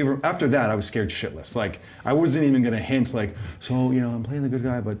I don't remember after that I was scared shitless. Like I wasn't even gonna hint like, so I'm playing the good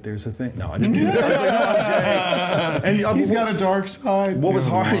guy but there's a thing. No, I didn't do that. I was like, no, I'm Jay. And he's got a dark side. What was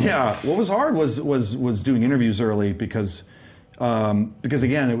hard was doing interviews early because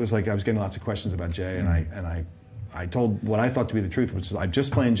again, it was like I was getting lots of questions about Jay, and I told what I thought to be the truth, which is I'm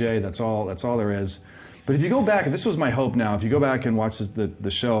just playing Jay. That's all there is. But if you go back, and this was my hope now, if you go back and watch the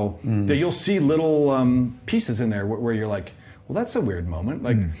show, that you'll see little pieces in there where you're like, well, that's a weird moment.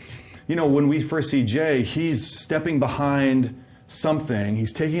 Like, when we first see Jay, he's stepping behind something,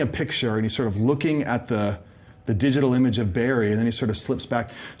 he's taking a picture, and he's sort of looking at the digital image of Barry, and then he sort of slips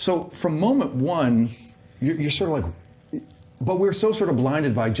back. So from moment one, you're sort of like. But we're so sort of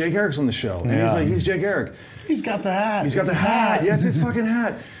blinded by Jay Garrick's on the show. And he's Jay Garrick. He's got the hat. He's got the hat. Yes, his fucking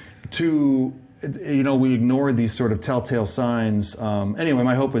hat. We ignored these sort of telltale signs. Anyway,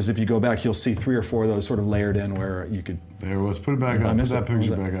 my hope is if you go back, you'll see 3 or 4 of those sort of layered in where you could. There it was. Put it back up. Put that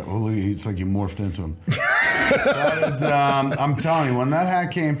picture back up. Oh, look, it's like you morphed into him. That is, I'm telling you, when that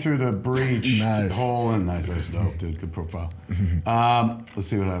hat came through the breach hole, and nice, dope, dude. Good profile. Let's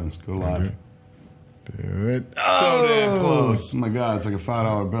see what happens. Go live. Do it. So damn close. Oh my God, it's like a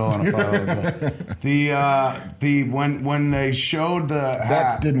 $5 bill on a $5 bill. When they showed the hat,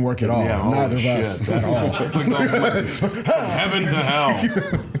 that didn't work at all. Yeah, neither of us at all. It's like from heaven to hell.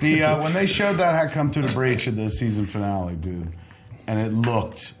 When they showed that hat come to the breach of the season finale, dude, and it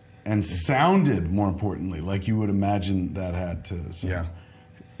looked and sounded, more importantly, like you would imagine that had to. So,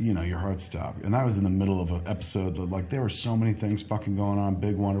 your heart stopped. And that was in the middle of an episode that, like, there were so many things fucking going on,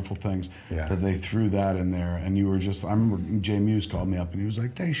 big, wonderful things, that they threw that in there. And you were just, I remember Jay Muse called me up and he was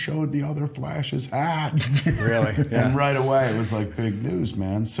like, they showed the other Flash's hat. Really? Yeah. And right away, it was like big news,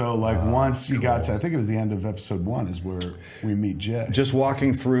 man. So, like, once you got to, I think it was the end of episode 1 is where we meet Jay. Just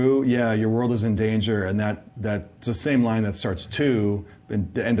walking through, your world is in danger. And that's the same line that starts 2.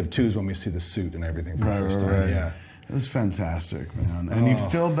 And the end of 2 is when we see the suit and everything for the first time. Right. Yeah. It was fantastic, man. And you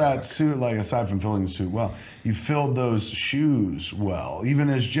filled that suit, like, aside from filling the suit well, you filled those shoes well. Even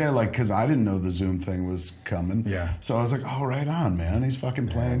as Jay, like, because I didn't know the Zoom thing was coming. Yeah. So I was like, oh, right on, man. He's fucking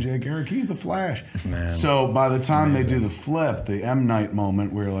playing Jay Garrick. He's the Flash. Man. So by the time they do the flip, the M. Night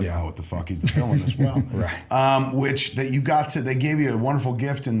moment, where you're like, oh, what the fuck? He's the villain as well. Right. Which that you got to, they gave you a wonderful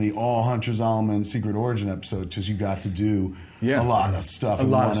gift in the All Hunter Zolomon Secret Origin episode, because you got to do a lot of stuff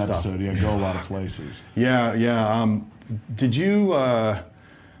in one episode. You go a lot of places. Yeah. Did you, I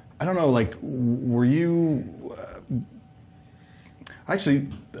don't know, like, were you, actually,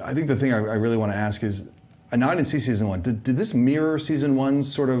 I think the thing I really want to ask is, now I didn't see season 1, did this mirror season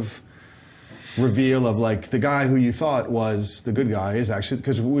 1's sort of reveal of, like, the guy who you thought was the good guy is actually,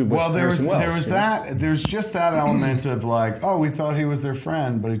 because there's just that element of, like, oh, we thought he was their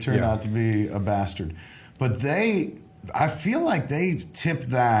friend, but he turned out to be a bastard. But I feel like they tipped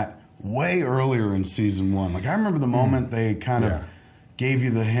that way earlier in season 1. Like, I remember the moment they kind of gave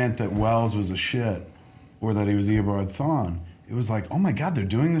you the hint that Wells was a shit, or that he was Eobard Thawne. It was like, oh my God, they're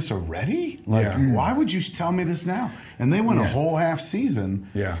doing this already? Like, why would you tell me this now? And they went a whole half season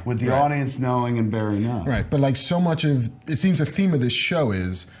with the audience knowing and Barry knowing. Right, but like so much of, it seems the theme of this show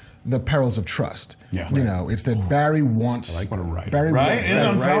is the perils of trust. Yeah. It's that Barry wants... What a writer. Barry wants,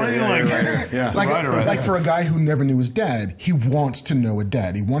 I'm telling you, like for a guy who never knew his dad, he wants to know a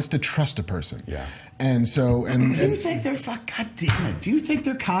dad. He wants to trust a person. Yeah. And so, and do you think they're God damn it? Do you think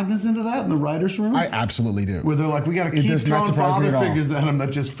they're cognizant of that in the writers' room? I absolutely do. Where they're like, we got to keep throwing father figures at them that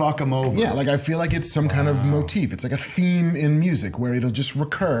just fuck them over. Yeah, like I feel like it's some kind of motif. It's like a theme in music where it'll just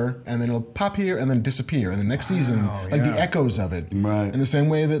recur and then it'll pop here and then disappear. And the next season, like the echoes of it. Right. In the same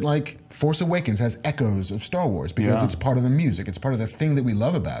way that like Force Awakens has echoes of Star Wars because it's part of the music. It's part of the thing that we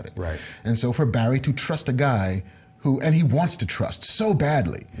love about it. Right. And so for Barry to trust a guy and he wants to trust so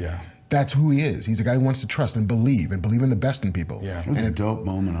badly. Yeah. That's who he is. He's a guy who wants to trust and believe in the best in people. Yeah. It was a dope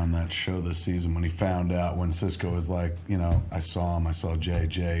moment on that show this season when he found out when Cisco was like, you know, I saw him, I saw Jay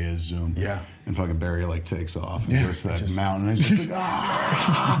is Zoom. Yeah. And fucking Barry like takes off and goes to that mountain and it's just like,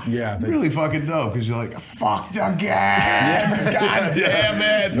 ah. Yeah. Really fucking dope because you're like, fucked again. God damn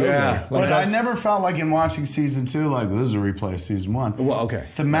it. Yeah. But I never felt like in watching season 2, like this is a replay of season 1. Well, okay.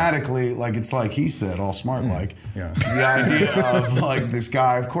 Thematically, like it's like he said, all smart like. Yeah. The idea of like this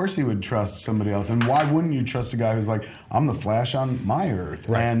guy, of course he would trust somebody else. And why wouldn't you trust a guy who's like, I'm the Flash on my Earth?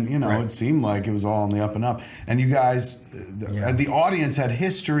 Right. And, you know, it seemed like it was all on the up and up. And you guys, the audience had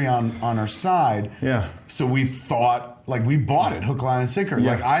history on our side. Yeah. So we thought, like, we bought it, hook, line, and sinker.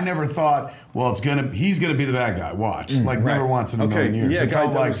 Yeah. Like, I never thought, well, he's gonna be the bad guy. Watch. Like, never once in a million years. Yeah, it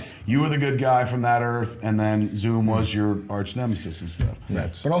felt like you were the good guy from that Earth, and then Zoom was your arch nemesis and stuff.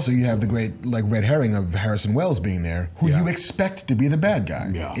 But also you have the great like red herring of Harrison Wells being there, who you expect to be the bad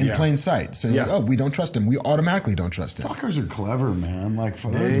guy in plain sight. So you're like, oh, we don't trust him. We automatically don't trust him. Fuckers are clever, man. Like, for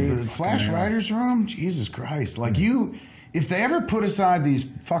those Flash writers' room, Jesus Christ. Like, if they ever put aside these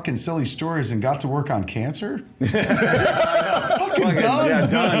fucking silly stories and got to work on cancer, fucking done. Yeah,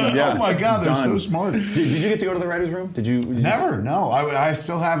 done. Yeah. Oh my God, they're so smart. Did you get to go to the writer's room? Did you Never, no. I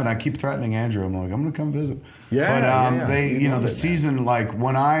still haven't. I keep threatening Andrew. I'm like, I'm going to come visit. Yeah, but they, you know, the season, like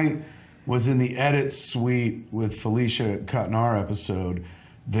when I was in the edit suite with Felicia cutting our episode,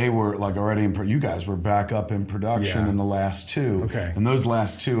 they were like already you guys were back up in production in the last 2. Okay. And those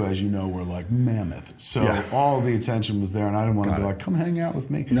last 2, as you know, were like mammoth. So all the attention was there, and I didn't want to be like, come hang out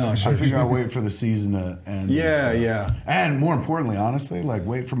with me. No, sure. I figured I'd wait for the season to end. Yeah. And more importantly, honestly, like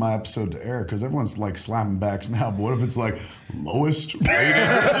wait for my episode to air, because everyone's like slapping backs now. But what if it's like lowest rated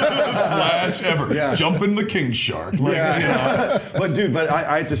Flash ever? Yeah. Jumping the king shark. Like, you know. But dude,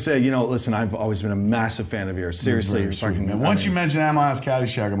 I have to say, you know, listen, I've always been a massive fan of yours. Seriously. Once you mention Amali's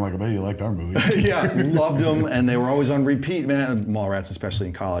Caddyshack, I'm like, I bet you liked our movie. Yeah, loved them, and they were always on repeat, man. Mallrats, especially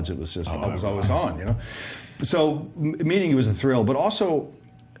in college, it was just I was always on, you know. So meeting you was a thrill, but also,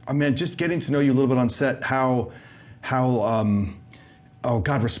 I mean, just getting to know you a little bit on set, how oh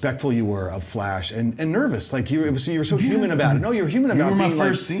God, respectful you were of Flash and nervous, like you were so human about it. No, you were human about it. You were my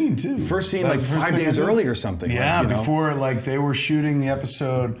first scene too. First scene, like 5 days early or something. Yeah, like, you know? before like they were shooting the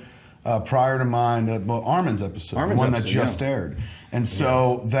episode prior to mine, Armin's episode, the one that just aired. And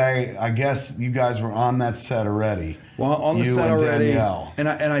so I guess you guys were on that set already. Well, on the set already, and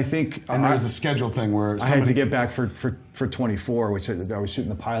I think there was a schedule thing where I had to get back for 24, which I was shooting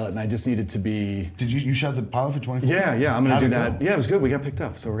the pilot, and I just needed to be. Did you shot the pilot for 24? Yeah, I'm going to do that. Yeah, it was good. We got picked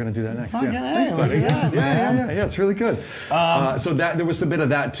up, so we're going to do that next. Thanks, buddy. Yeah, it's really good. So there was a bit of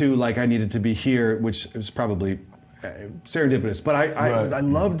that too. Like I needed to be here, which was probably serendipitous, but I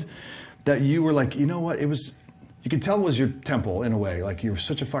loved that you were like, you know what, it was. You could tell it was your temple in a way. Like you were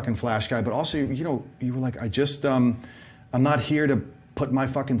such a fucking Flash guy, but also, you know, you were like, I'm not here to put my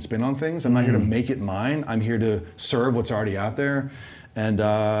fucking spin on things. I'm not here to make it mine. I'm here to serve what's already out there, and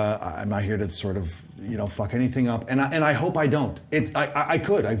I'm not here to sort of, you know, fuck anything up. And I hope I don't.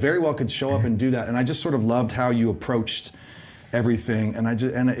 I very well could show up and do that. And I just sort of loved how you approached everything.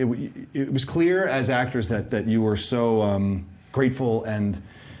 And it was clear as actors that you were so grateful and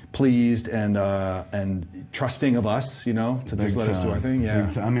pleased and trusting of us, you know, to just let us do our thing. Yeah.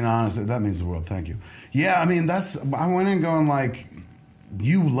 I mean, honestly, that means the world. Thank you. Yeah, I mean, I went in going like,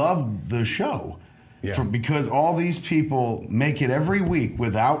 you love the show. Yeah. Because all these people make it every week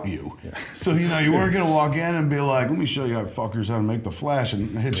without you. Yeah. So, you know, you weren't going to walk in and be like, let me show you how fuckers how to make the Flash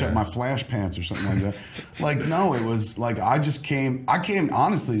and hitch up my Flash pants or something like that. Like, no, it was like I came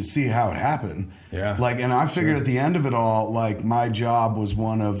honestly to see how it happened. Yeah. Like, and I figured at the end of it all, like, my job was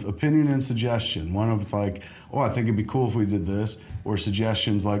one of opinion and suggestion. One of it's like, oh, I think it'd be cool if we did this. Or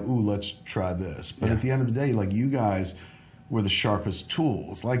suggestions like, ooh, let's try this. But at the end of the day, like, you guys were the sharpest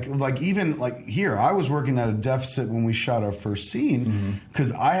tools. Like even like here, I was working at a deficit when we shot our first scene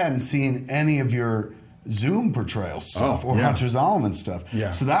because I hadn't seen any of your Zoom portrayal stuff or Hunter Zolomon stuff.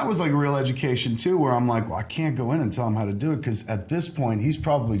 Yeah. So that was like a real education too, where I'm like, well, I can't go in and tell him how to do it because at this point he's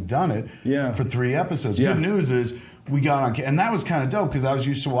probably done it for 3 episodes. Yeah. Good news is we got on, and that was kind of dope because I was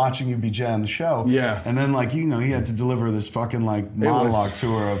used to watching you be Jay on the show. Yeah. And then like, you know, he had to deliver this fucking like monologue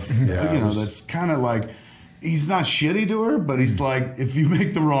to her of, you know, that's kind of like, he's not shitty to her, but he's like, if you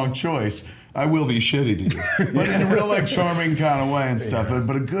make the wrong choice, I will be shitty to you. But in a real like charming kind of way and stuff.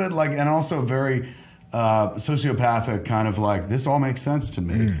 But a good like, and also very sociopathic kind of like, this all makes sense to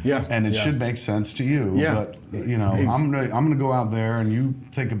me. And it should make sense to you. But you know, I'm gonna go out there and you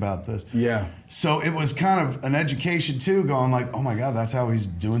think about this. So it was kind of an education too, going like, oh my God, that's how he's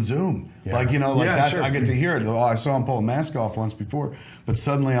doing Zoom. Like, you know, like that's, I get to hear it. I saw him pull a mask off once before, but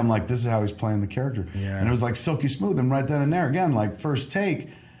suddenly I'm like, this is how he's playing the character. And it was like silky smooth. And right then and there, again, like first take,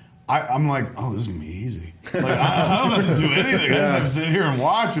 I'm like, oh, this is gonna be easy. Like I don't have to do anything. I just have to sit here and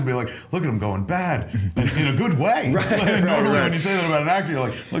watch and be like, look at him going bad, and in a good way. Normally, when you say that about an actor, you're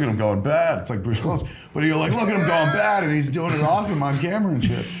like, look at him going bad. It's like Bruce Willis, but you're like, look at him going bad, and he's doing it awesome on camera and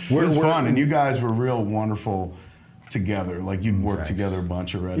shit. It was fun, and you guys were real wonderful together. Like you'd worked together a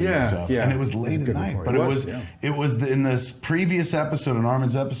bunch already and stuff. And it was late at night, but it was in this previous episode, in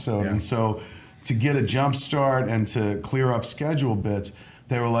Armin's episode, and so to get a jump start and to clear up schedule bits,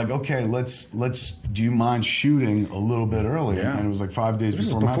 they were like, okay, let's. Do you mind shooting a little bit early? And it was like 5 days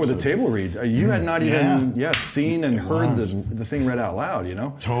before. Before the table read, you had not even seen and heard the thing read out loud. You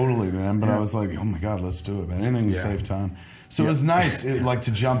know. Totally, man. But I was like, oh my God, let's do it, man. Anything to save time. So it was nice, like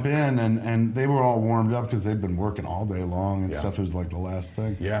to jump in, and they were all warmed up because they'd been working all day long and stuff. It was like the last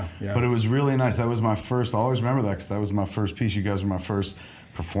thing. But it was really nice. That was my first. I'll always remember that because that was my first piece. You guys were my first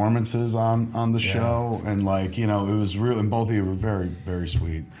performances on the show, and like, you know, it was real, and both of you were very, very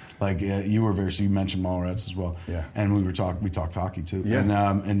sweet. Like you were very, so you mentioned Mallrats as well, and we talked hockey too,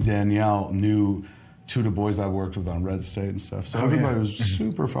 and Danielle knew two of the boys I worked with on Red State and stuff, so everybody was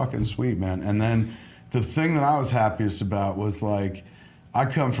super fucking sweet, man. And then the thing that I was happiest about was like, I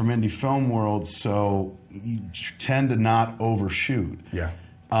come from indie film world, so you tend to not overshoot.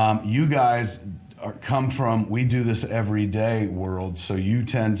 You guys come from, we do this every day world, so you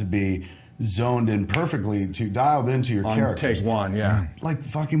tend to be zoned in perfectly, dialed into your characters. Take one, Like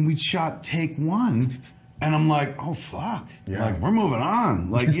fucking, we shot take one, and I'm like, oh fuck, like we're moving on.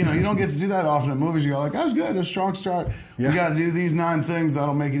 Like, you know, you don't get to do that often in movies. You go like, that was good, a strong start. We got to do these 9 things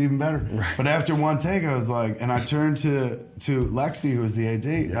that'll make it even better. But after one take, I was like, and I turned to Lexi, who was the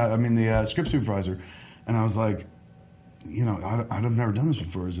AD, I mean the script supervisor, and I was like, you know, I've never done this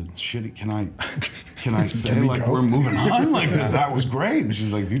before. Is it shitty? Can I say like we're moving on? Like, because that was great. And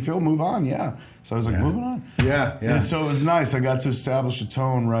she's like, if you feel, move on. So I was like, moving on. And so it was nice. I got to establish a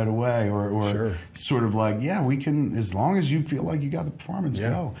tone right away, or sort of like, we can, as long as you feel like you got the performance,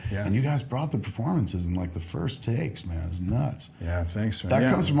 go. And you guys brought the performances in like the first takes, man. It was nuts. Thanks, man.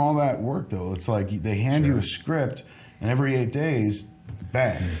 That comes from all that work, though. It's like they hand you a script, and every 8 days,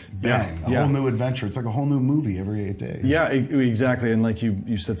 bang, bang, a whole new adventure. It's like a whole new movie every 8 days. Exactly. And like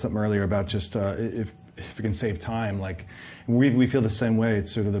you said something earlier about just if we can save time, like we feel the same way.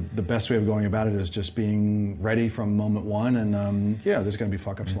 It's sort of the best way of going about it is just being ready from moment one. And there's going to be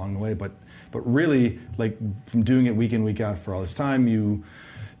fuck ups along the way, but really, like from doing it week in, week out for all this time, you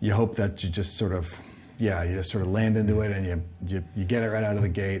hope that you just sort of land into it, and you get it right out of the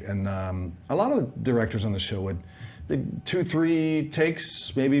gate. And a lot of directors on the show would 2-3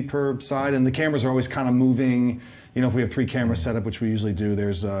 takes maybe per side, and the cameras are always kind of moving. You know, if we have 3 cameras set up, which we usually do,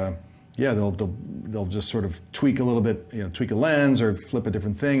 there's they'll just sort of tweak a little bit, you know, tweak a lens or flip a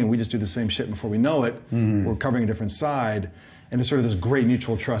different thing, and we just do the same shit before we know it. We're covering a different side, and it's sort of this great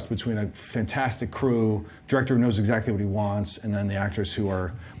mutual trust between a fantastic crew, director who knows exactly what he wants, and then the actors who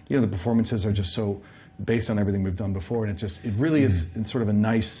are, you know, the performances are just so based on everything we've done before, and it really is sort of a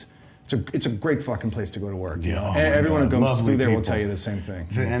nice. It's a great fucking place to go to work. You know? Everyone who goes through there will tell you the same thing.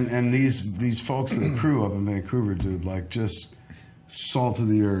 And these folks in the crew up in Vancouver, dude, like just salt of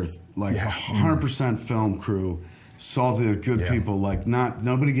the earth, like 100% film crew, salt of the earth, good people. Like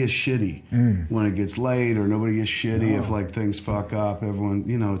nobody gets shitty when it gets late, or nobody gets shitty if like things fuck up. Everyone,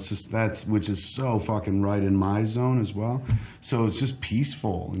 you know, it's just which is so fucking right in my zone as well. So it's just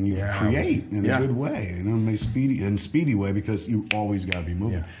peaceful, and you create in a good way, in a speedy way, because you always got to be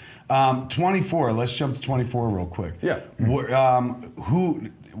moving. 24. Let's jump to 24 real quick.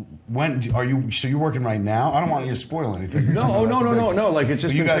 When are you? So you're working right now? I don't want you to spoil anything. No. Like it's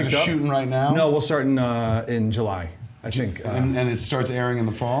just. You guys are shooting right now? No, we'll start in July, I think. And it starts airing in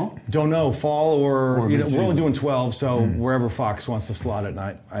the fall. Don't know, fall or you know, we're only doing 12, so wherever Fox wants to slot it.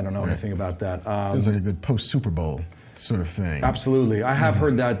 I don't know anything about that. Feels like a good post Super Bowl sort of thing. Absolutely, I have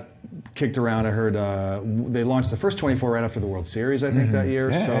heard that kicked around. I heard they launched the first 24 right after the World Series, I think, that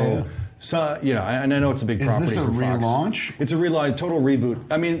year. So, and I know it's a big property. Is this a for Fox. relaunch? It's a relaunch, total reboot.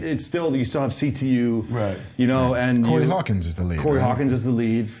 I mean, you still have CTU, right? And Corey Hawkins is the lead. Corey Hawkins is the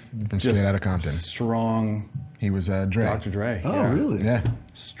lead from Straight Outta Compton. Strong. He was Dre. Dr. Dre. Oh, really? Yeah.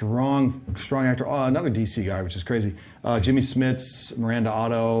 Strong actor. Oh, another DC guy, which is crazy. Jimmy Smits, Miranda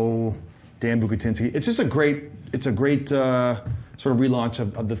Otto, Dan Bukatinsky. It's just a great sort of relaunch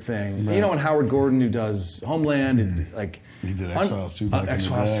of the thing. Right. And Howard Gordon, who does Homeland, he did X-Files too.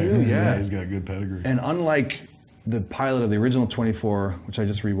 X-Files too, yeah. He's got good pedigree. And unlike the pilot of the original 24, which I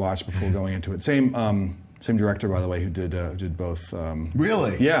just rewatched before going into it, same director, by the way, who did both.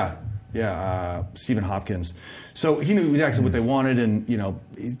 Really? Yeah. Yeah, Stephen Hopkins. So he knew exactly what they wanted, and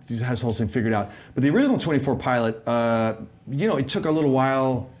he has the whole thing figured out. But the original 24 pilot, it took a little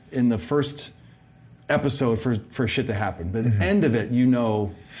while in the first episode for shit to happen. But at the end of it,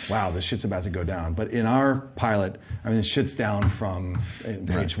 wow, this shit's about to go down. But in our pilot, the shit's down from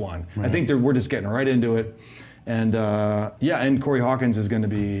page one. Right. I think we're just getting right into it. And and Corey Hawkins is going to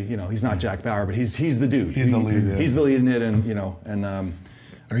be, he's not Jack Bauer, but he's the dude. He's the lead. Yeah. He's the lead in it, and.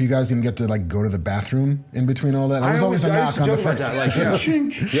 Are you guys gonna get to go to the bathroom in between all that? That was always a knock on the first.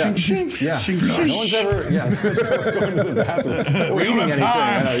 Shink, shink, shink, yeah. shink, No one's ever going to the bathroom or eating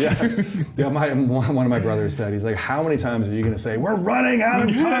anything. Yeah, one of my brothers said, he's like, "How many times are you gonna say we're running out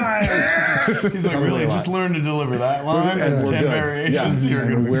of time?" He's like, "Really? Just learn to deliver that line and 10 variations.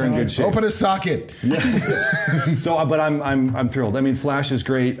 We're in good shape. Open a socket." Yeah. So, but I'm thrilled. Flash is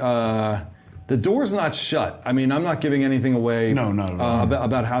great. The door's not shut. I'm not giving anything away. No.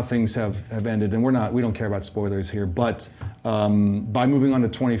 About how things have ended, and we don't care about spoilers here. But by moving on to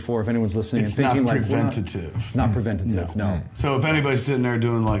 24, if anyone's listening and thinking preventative. It's not preventative. No. So if anybody's sitting there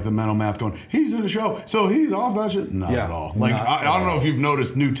doing the mental math, going, "He's in the show, so he's off that shit." Not at all. I don't know if you've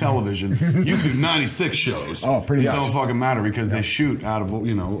noticed new television. You do 96 shows. Oh, pretty much. It don't fucking matter because they shoot out of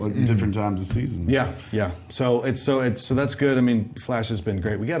different times of seasons. Yeah. So that's good. Flash has been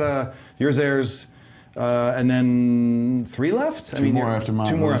great. We got yours airs, and then 3 left. Two more after mine.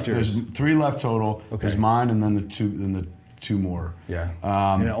 2 more after yours. There's 3 left total. Okay. There's mine, and then the 2 more. Yeah.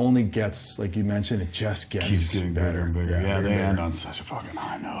 And it only gets, like you mentioned, it just keeps getting better and bigger. Yeah, they end on such a fucking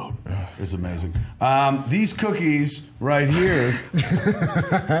high note. It's amazing. These cookies right here.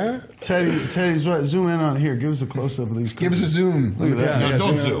 Teddy's right. Zoom in on here. Give us a close up of these cookies. Give us a zoom. Look at that. Yeah,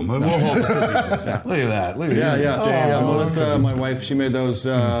 don't zoom. We'll hold the cookies. Look at that. Look at that. Yeah. Melissa, my wife, she made those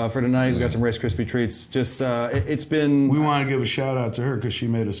for tonight. We got some Rice Krispie treats. Just it's been. We want to give a shout out to her because she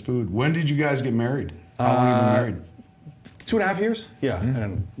made us food. When did you guys get married? How long have you been married? 2.5 years. Yeah.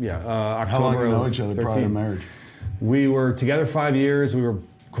 And October. How long do you know each other 13. prior to marriage? We were together 5 years. We were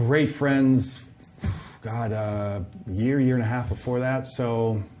great friends. God, year and a half before that.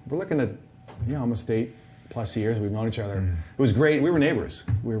 So we're looking at almost 8+ years we've known each other. It was great. We were neighbors.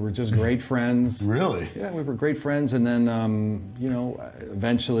 We were just great friends. Really? Yeah, we were great friends. And then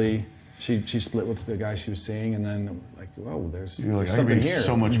eventually she split with the guy she was seeing, and then there's something here.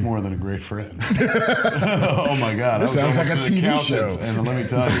 So much more than a great friend. Oh my God! This sounds like a TV show. And let me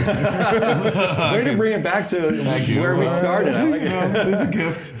tell you, way to bring it back to where we started. I like it. There's a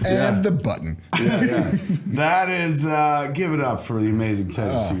gift and the button. Yeah. That is, give it up for the amazing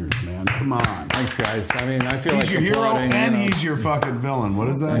Teddy Sears, man. Come on. Thanks, guys. I feel he's like your hero and he's he's your fucking villain. What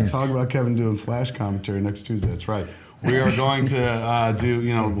is that? Thanks. Talk about Kevin doing Flash commentary next Tuesday. That's right. We are going to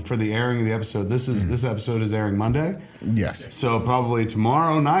do, for the airing of the episode. This episode is airing Monday. Yes. So probably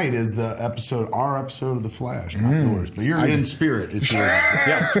tomorrow night is our episode of The Flash, not yours. But you're in spirit. It's yours.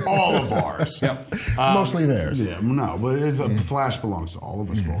 Yeah. It's all of ours. Yep. Mostly theirs. Yeah, no, but Flash belongs to all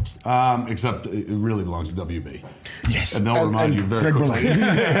of us folks. Except it really belongs to WB. Yes. And they'll remind you very Greg quickly.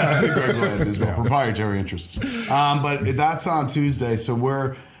 Berlanti. Greg Berlanti as well. Proprietary interests. But that's on Tuesday, so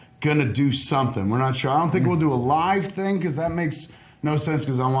we're gonna do something. We're not sure. I don't think we'll do a live thing because that makes no sense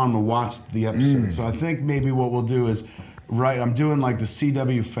because I want them to watch the episode. So I think maybe what we'll do is, I'm doing the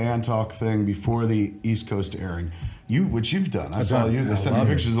CW fan talk thing before the East Coast airing. Which you've done. I saw you. They sent me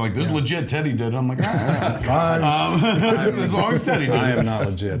pictures this is legit. Teddy did it. I'm like, fine. As long as Teddy did it. I am not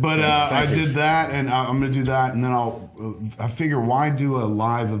legit. But I did that, and I'm going to do that, and then I figure why do a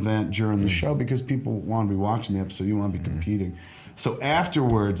live event during the show because people want to be watching the episode. You want to be competing. So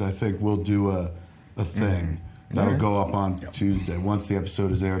afterwards, I think we'll do a thing That'll go up on Tuesday once the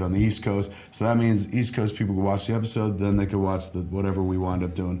episode is aired on the East Coast. So that means East Coast people can watch the episode, then they can watch whatever we wind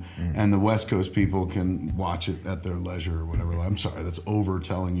up doing. And the West Coast people can watch it at their leisure or whatever. I'm sorry, that's over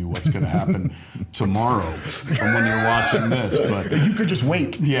telling you what's going to happen tomorrow from when you're watching this. But you could just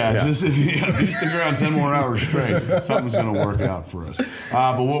wait. Yeah, just if you stick around 10 more hours straight, something's going to work out for us.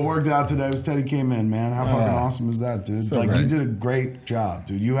 But what worked out today was Teddy came in, man. How fucking awesome is that, dude? So like, great. you did a great job,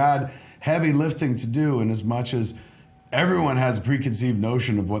 dude. You had heavy lifting to do, and as much as everyone has a preconceived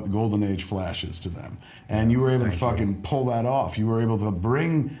notion of what the Golden Age Flash is to them, and you were able to fucking pull that off. You were able to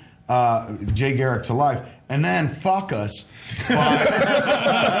bring Jay Garrick to life, and then fuck us by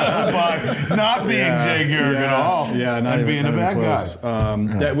not being Jay Garrick at all, and being a bad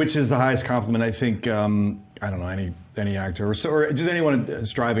guy. Which is the highest compliment, I think. I don't know, any actor or just anyone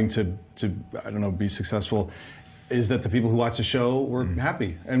striving to I don't know, be successful, is that the people who watch the show were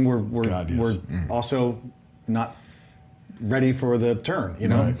happy, and we're also not ready for the turn, you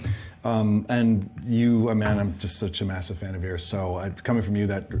know. Right. And you, man, I'm just such a massive fan of yours. So coming from you,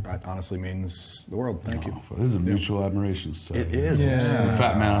 that honestly means the world. Thank you. This is a mutual admiration. So. It is. Yeah.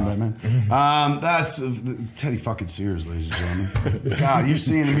 Fat man on Batman. That's Teddy fucking Sears, ladies and gentlemen. God, you've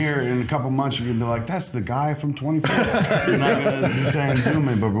seen him here in a couple months. You're gonna be like, that's the guy from 24. You're not gonna be saying Zoom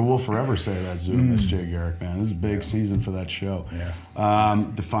in, but we'll forever say that Zoom. That's Jay Garrick, man. This is a big season for that show. Yeah.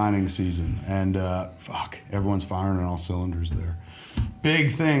 Defining season, and everyone's firing on all cylinders there.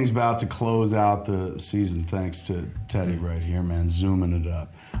 Big things about to close out the season, thanks to Teddy right here, man, zooming it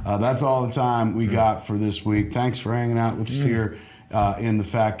up. That's all the time we got for this week. Thanks for hanging out with us here in the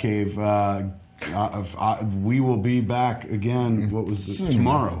Fat Cave. We will be back again,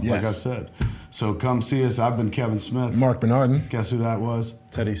 tomorrow, like I said. So come see us. I've been Kevin Smith. Marc Bernardin. Guess who that was?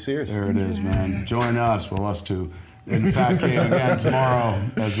 Teddy Sears. There it is, man. Join us, well, us two, in the Fat Cave again tomorrow,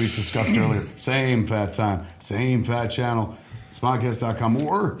 as we discussed earlier. Same fat time, same fat channel. Smodcast.com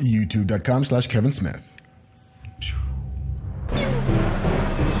or YouTube.com/Kevin Smith.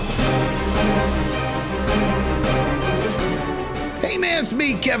 Hey man, it's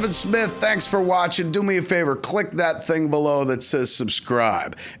me, Kevin Smith. Thanks for watching. Do me a favor, click that thing below that says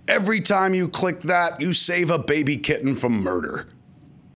subscribe. Every time you click that, you save a baby kitten from murder.